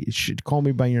movie. Call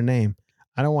Me by Your Name.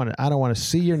 I don't want to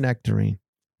see your nectarine.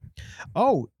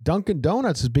 Oh, Dunkin'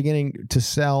 Donuts is beginning to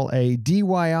sell a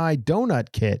DIY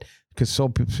donut kit because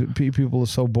people are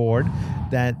so bored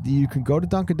that you can go to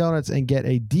Dunkin' Donuts and get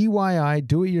a DIY,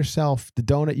 do-it-yourself, the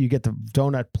donut. You get the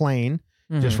donut plain.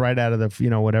 just right out of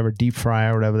the, whatever deep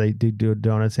fryer or whatever they do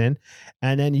donuts in.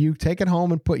 And then you take it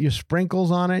home and put your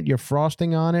sprinkles on it, your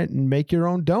frosting on it, and make your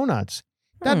own donuts.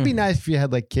 That'd be nice if you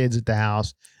had like kids at the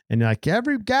house and you're like,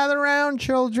 gather around,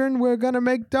 children, we're going to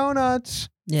make donuts.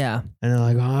 Yeah. And they're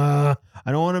like, I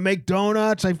don't want to make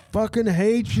donuts. I fucking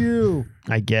hate you.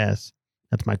 I guess.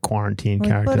 That's my quarantine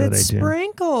character that I do. But it's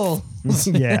sprinkles.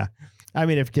 Yeah. I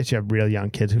mean, if you have real young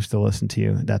kids who still listen to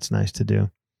you, that's nice to do.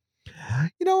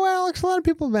 Alex, a lot of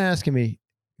people have been asking me,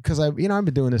 because I've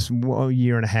been doing this a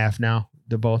year and a half now,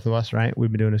 the both of us, right?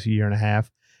 We've been doing this a year and a half.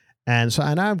 And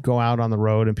I go out on the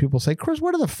road and people say, Chris,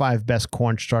 what are the 5 best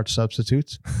cornstarch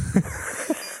substitutes?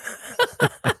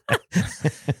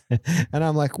 And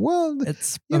I'm like, well,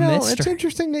 it's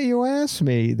interesting that you asked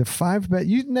me the 5 best.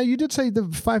 You did say the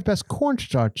 5 best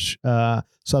cornstarch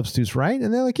substitutes, right?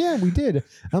 And they're like, yeah, we did. And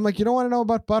I'm like, you don't want to know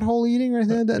about butthole eating or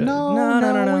anything?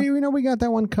 No. We got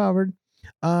that one covered.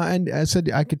 And I said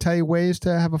I could tell you ways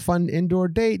to have a fun indoor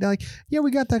date. They're like, yeah,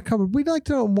 we got that covered. We'd like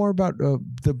to know more about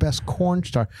the best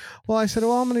cornstarch. Well, I said,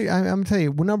 well, I'm gonna tell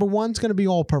you. Well, number 1's gonna be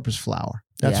all-purpose flour.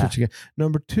 That's what you get.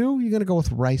 Number 2, you're gonna go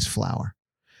with rice flour.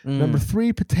 Number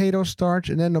 3, potato starch,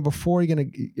 and then number 4, as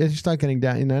you start getting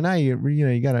down, now you're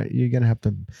gonna have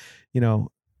to,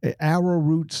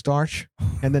 arrowroot starch,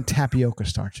 and then tapioca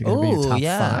starch. You're gonna be your top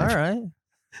 5. All right.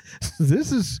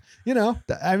 This is,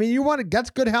 that's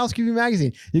Good Housekeeping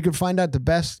Magazine. You can find out the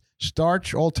best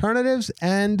starch alternatives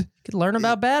and you can learn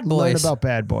about bad boys.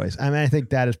 I mean, I think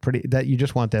that is that you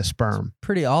just want their sperm.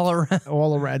 Pretty all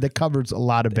around. That covers a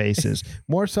lot of bases.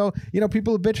 More so,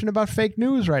 people are bitching about fake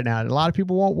news right now. A lot of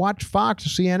people won't watch Fox or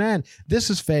CNN. This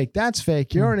is fake. That's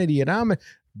fake. You're an idiot.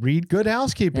 Read Good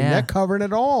Housekeeping. They're covering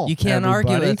it all. You can't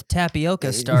argue with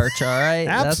tapioca starch, all right?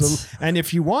 Absolutely. And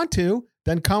if you want to,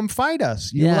 then come fight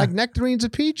us. You like nectarines or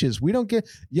peaches. We don't get,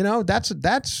 that's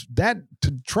to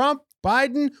Trump,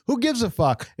 Biden, who gives a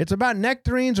fuck? It's about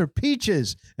nectarines or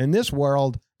peaches in this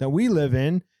world that we live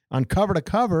in on Cover to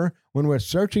Cover when we're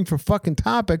searching for fucking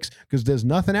topics because there's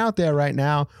nothing out there right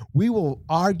now. We will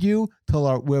argue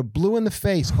till we're blue in the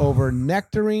face over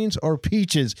nectarines or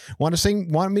peaches. Want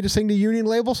me to sing the Union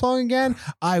Label song again?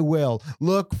 I will.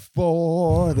 Look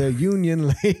for the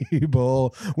Union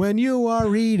Label when you are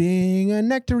reading a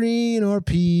nectarine or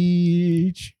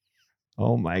peach.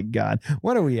 Oh my God.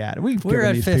 What are we at? We're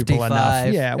given these 55. People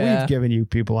enough. Yeah, we've given you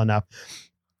people enough.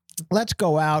 Let's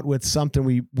go out with something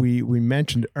we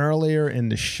mentioned earlier in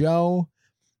the show.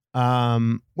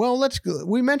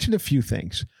 We mentioned a few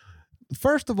things.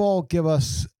 First of all, Do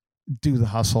the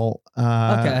Hustle.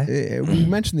 Okay. We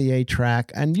mentioned the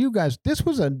A-track, and you guys, this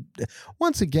was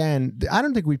once again, I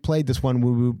don't think we played this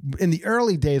one. In the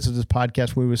early days of this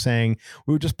podcast, we were saying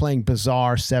we were just playing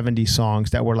bizarre 70s songs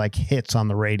that were like hits on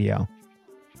the radio.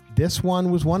 This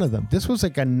one was one of them. This was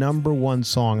like a number 1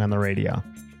 song on the radio.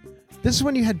 This is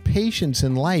when you had patience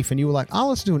in life and you were like, oh,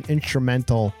 let's do an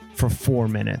instrumental for 4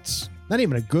 minutes. Not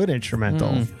even a good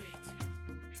instrumental.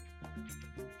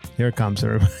 Here it comes,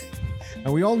 everybody.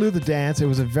 And we all knew the dance. It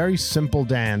was a very simple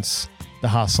dance, The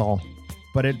Hustle,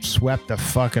 but it swept the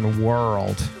fucking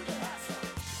world.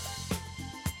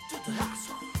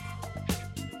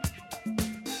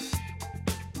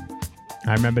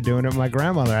 I remember doing it with my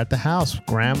grandmother at the house.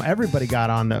 Everybody got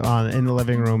on in the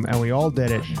living room, and we all did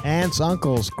it. Aunts,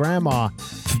 uncles, grandma,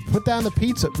 put down the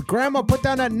pizza. Grandma, put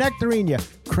down that nectarine, you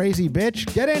crazy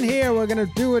bitch. Get in here. We're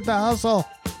gonna do it, The Hustle.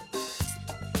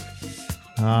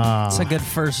 It's a good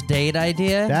first date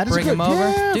idea. Bring them over.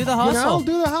 Yeah, do the hustle.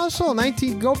 Do the hustle.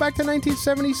 Go back to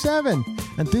 1977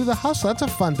 and do the hustle. That's a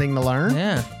fun thing to learn.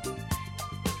 Yeah.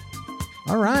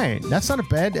 All right. That's not a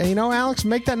bad. Alex,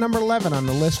 make that number 11 on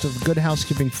the list of Good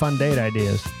Housekeeping fun date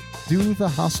ideas. Do the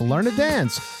hustle. Learn to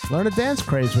dance. Learn a dance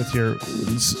craze with your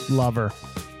lover.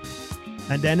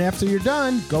 And then after you're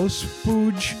done, go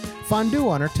spooge fondue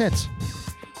on her tits.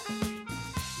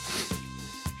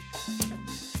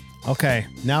 Okay,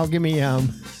 now give me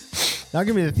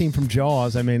the theme from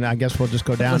Jaws. I mean, I guess we'll just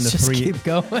go down to 3. Keep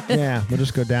going. Yeah, we'll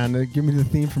just go down. Give me the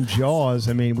theme from Jaws.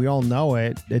 I mean, we all know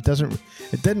it. It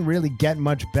didn't really get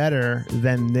much better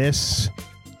than this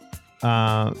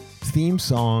theme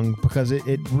song because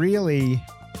it really,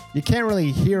 you can't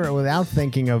really hear it without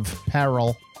thinking of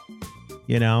peril.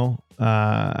 John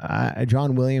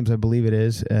Williams, I believe it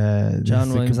is.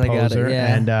 John Williams, I got it.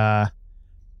 Yeah, and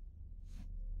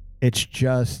it's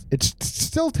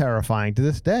still terrifying to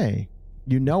this day.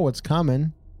 You know what's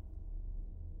coming.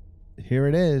 Here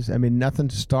it is. I mean,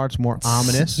 nothing starts more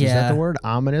ominous. Yeah. Is that the word?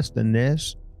 Ominous than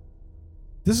this.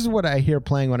 This is what I hear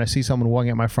playing when I see someone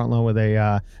walking at my front lawn with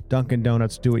a Dunkin'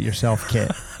 Donuts do-it-yourself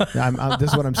kit.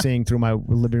 This is what I'm seeing through my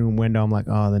living room window. I'm like,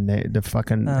 oh, the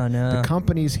fucking the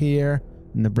company's here,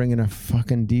 and they're bringing a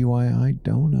fucking DIY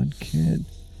donut kit.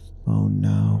 Oh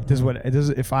no! This is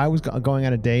if I was going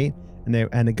on a date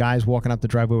and the guy's walking up the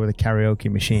driveway with a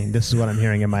karaoke machine. This is what I'm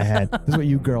hearing in my head. This is what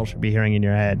you girls should be hearing in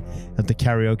your head. That the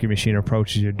karaoke machine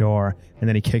approaches your door, and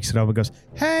then he kicks it over and goes,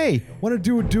 "Hey, want to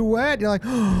do a duet?" You're like,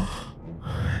 oh.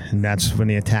 And that's when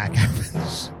the attack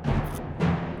happens.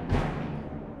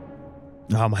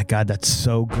 Oh my God, that's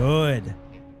so good.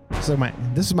 This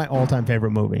is my all-time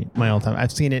favorite movie. My all-time.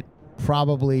 I've seen it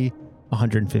probably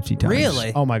 150 times.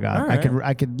 Really? Oh my God. Right.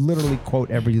 I could literally quote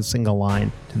every single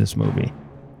line to this movie.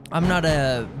 I'm not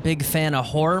a big fan of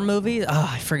horror movies. Oh,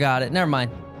 I forgot it. Never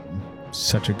mind.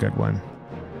 Such a good one.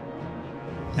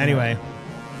 Anyway.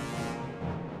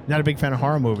 Not a big fan of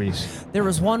horror movies. There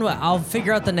was one. I'll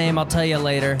figure out the name. I'll tell you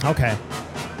later. Okay.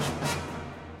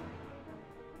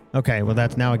 Okay. Well,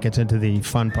 now it gets into the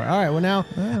fun part. All right. Well, now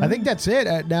I think that's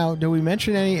it. Now, do we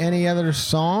mention any other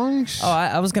songs? Oh,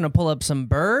 I was gonna pull up some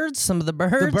birds. Some of the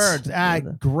birds. The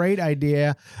birds. Great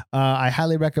idea. I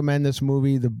highly recommend this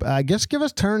movie. I guess give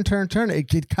us Turn.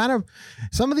 It kind of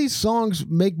some of these songs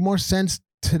make more sense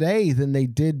today than they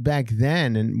did back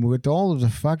then, and with all of the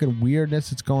fucking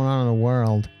weirdness that's going on in the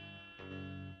world,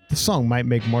 this song might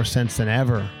make more sense than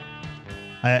ever.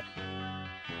 It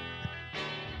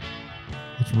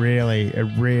really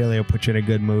will put you in a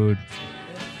good mood.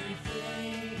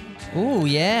 Ooh,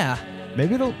 yeah.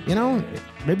 Maybe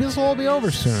maybe this will all be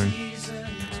over soon.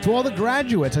 To all the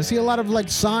graduates, I see a lot of like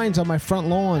signs on my front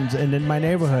lawns and in my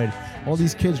neighborhood. All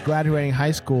these kids graduating high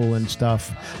school and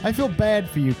stuff. I feel bad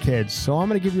for you kids, so I'm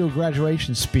going to give you a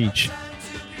graduation speech.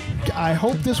 I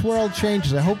hope this world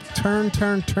changes. I hope turn.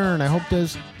 I hope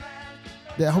there's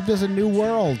a new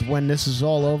world when this is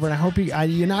all over, and I hope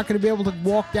you're not going to be able to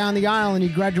walk down the aisle in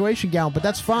your graduation gown, but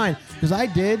that's fine, because I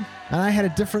did, and I had a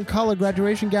different color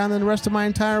graduation gown than the rest of my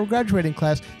entire graduating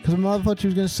class, because my mother thought she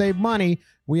was going to save money.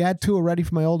 We had two already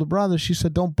for my older brother. She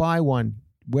said, don't buy one.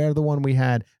 Wear the one we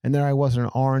had. And there I was in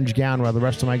an orange gown while the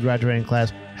rest of my graduating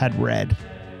class had red.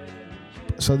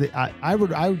 So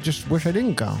I just wish I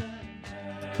didn't go.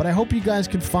 But I hope you guys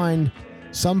can find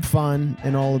some fun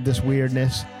in all of this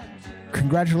weirdness.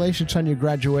 Congratulations on your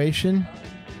graduation.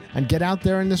 And get out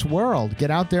there in this world.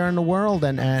 Get out there in the world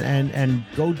and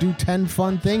go do 10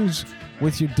 fun things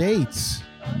with your dates.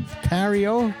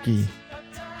 Karaoke.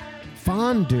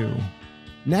 Fondue.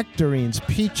 Nectarines.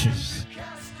 Peaches.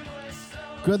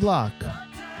 Good luck.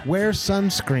 Wear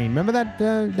sunscreen. Remember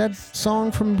that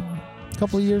song from a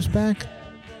couple of years back?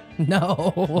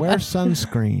 No. Wear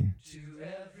sunscreen.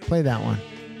 Play that one.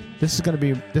 This is gonna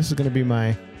be my.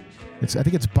 I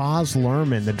think it's Baz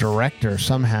Luhrmann, the director,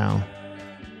 somehow.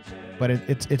 But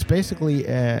it's basically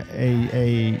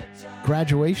a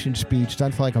graduation speech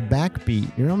done for like a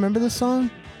backbeat. You remember this song?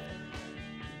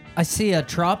 I see a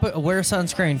Wear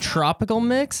Sunscreen tropical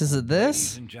mix. Is it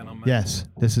this? Yes,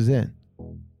 this is it.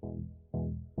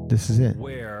 This is it.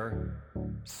 Wear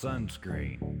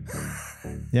sunscreen.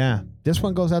 Yeah, this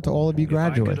one goes out to all of you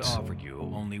graduates. If I could offer you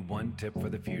only one tip for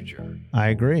the future, I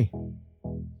agree.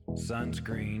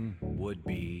 Sunscreen would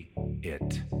be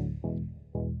it.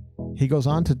 He goes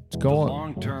on to go on. The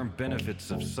long-term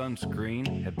benefits of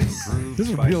sunscreen have been proved. This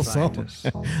is a by real song.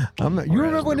 You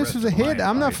remember when this was a hit?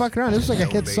 I'm not fucking around. This was like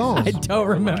a hit song. I don't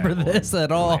remember this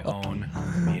at all.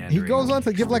 He goes on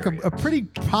to give like a pretty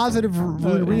positive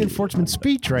reinforcement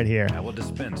speech right here. I will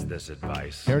dispense this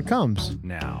advice. Here it comes.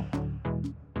 Now.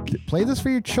 Play this for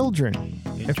your children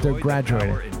if they're graduating.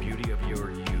 The power and beauty of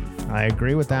your youth. I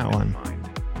agree with that one.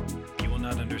 You will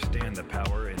not understand the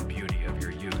power and beauty of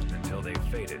your youth until they've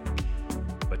faded.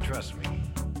 But trust me,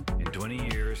 in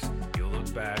 20 years, you'll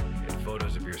look back at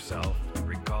photos of yourself and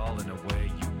recall in a way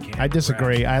you can't. I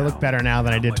disagree. I look better now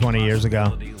than I did 20 years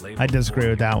ago. I disagree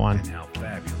with that one.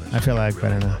 I feel like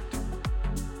better now.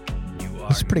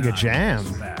 This is a pretty good jam.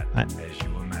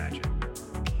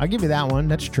 I'll give you that one.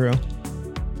 That's true.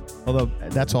 Although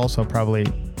that's also probably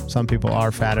some people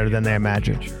are fatter than they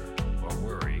imagine.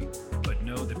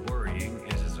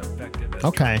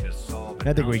 Okay.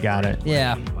 I think we got it.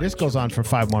 Yeah. This goes on for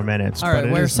 5 more minutes. All right,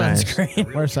 but wear sunscreen.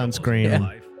 Nice. Wear sunscreen.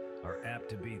 Yeah.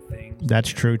 That's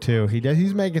true, too.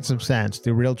 He's making some sense.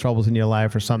 The real troubles in your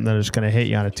life are something that is going to hit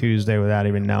you on a Tuesday without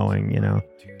even knowing,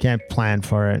 Can't plan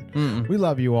for it. Mm-mm. We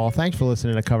love you all. Thanks for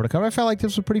listening to Cover to Cover. I felt like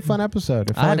this was a pretty fun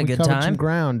episode. I had a good covered time. Some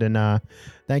ground. And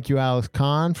thank you, Alex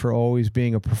Kahn, for always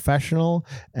being a professional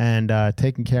and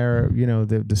taking care of,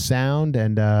 the sound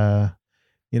and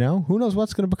You know, who knows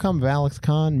what's going to become of Alex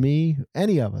Kahn, me,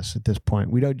 any of us at this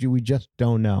point. We just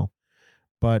don't know.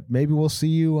 But maybe we'll see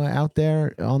you out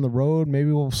there on the road.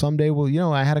 Maybe someday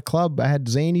I had a club. I had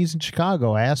Zanies in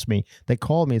Chicago. Asked me. They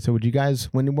called me and said, would you guys,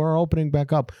 when we're opening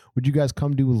back up, would you guys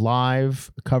come do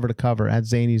live cover to cover at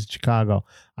Zanies in Chicago?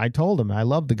 I told them, I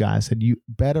love the guy. I said, you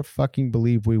better fucking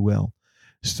believe we will.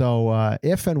 So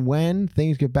if and when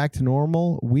things get back to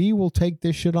normal, we will take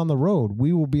this shit on the road.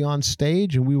 We will be on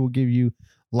stage and we will give you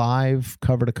live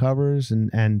cover to covers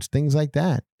and things like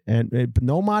that. And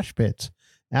no mosh pits.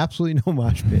 Absolutely no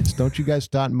mosh pits. Don't you guys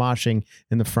start moshing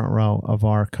in the front row of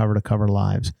our cover to cover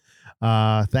lives.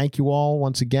 Thank you all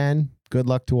once again. Good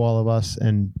luck to all of us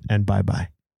and bye-bye.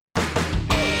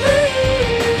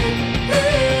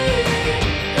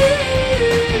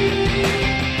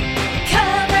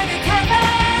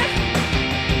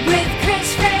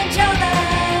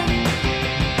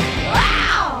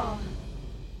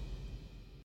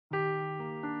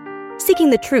 Seeking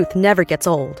the truth never gets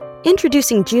old.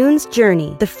 Introducing June's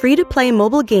Journey, the free-to-play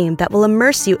mobile game that will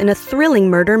immerse you in a thrilling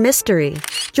murder mystery.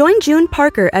 Join June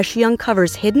Parker as she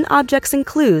uncovers hidden objects and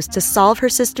clues to solve her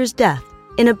sister's death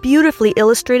in a beautifully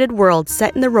illustrated world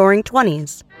set in the Roaring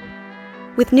 '20s.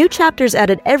 With new chapters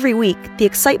added every week, the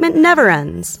excitement never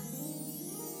ends.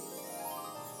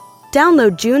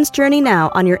 Download June's Journey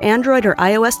now on your Android or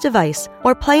iOS device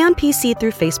or play on PC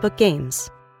through Facebook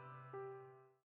Games.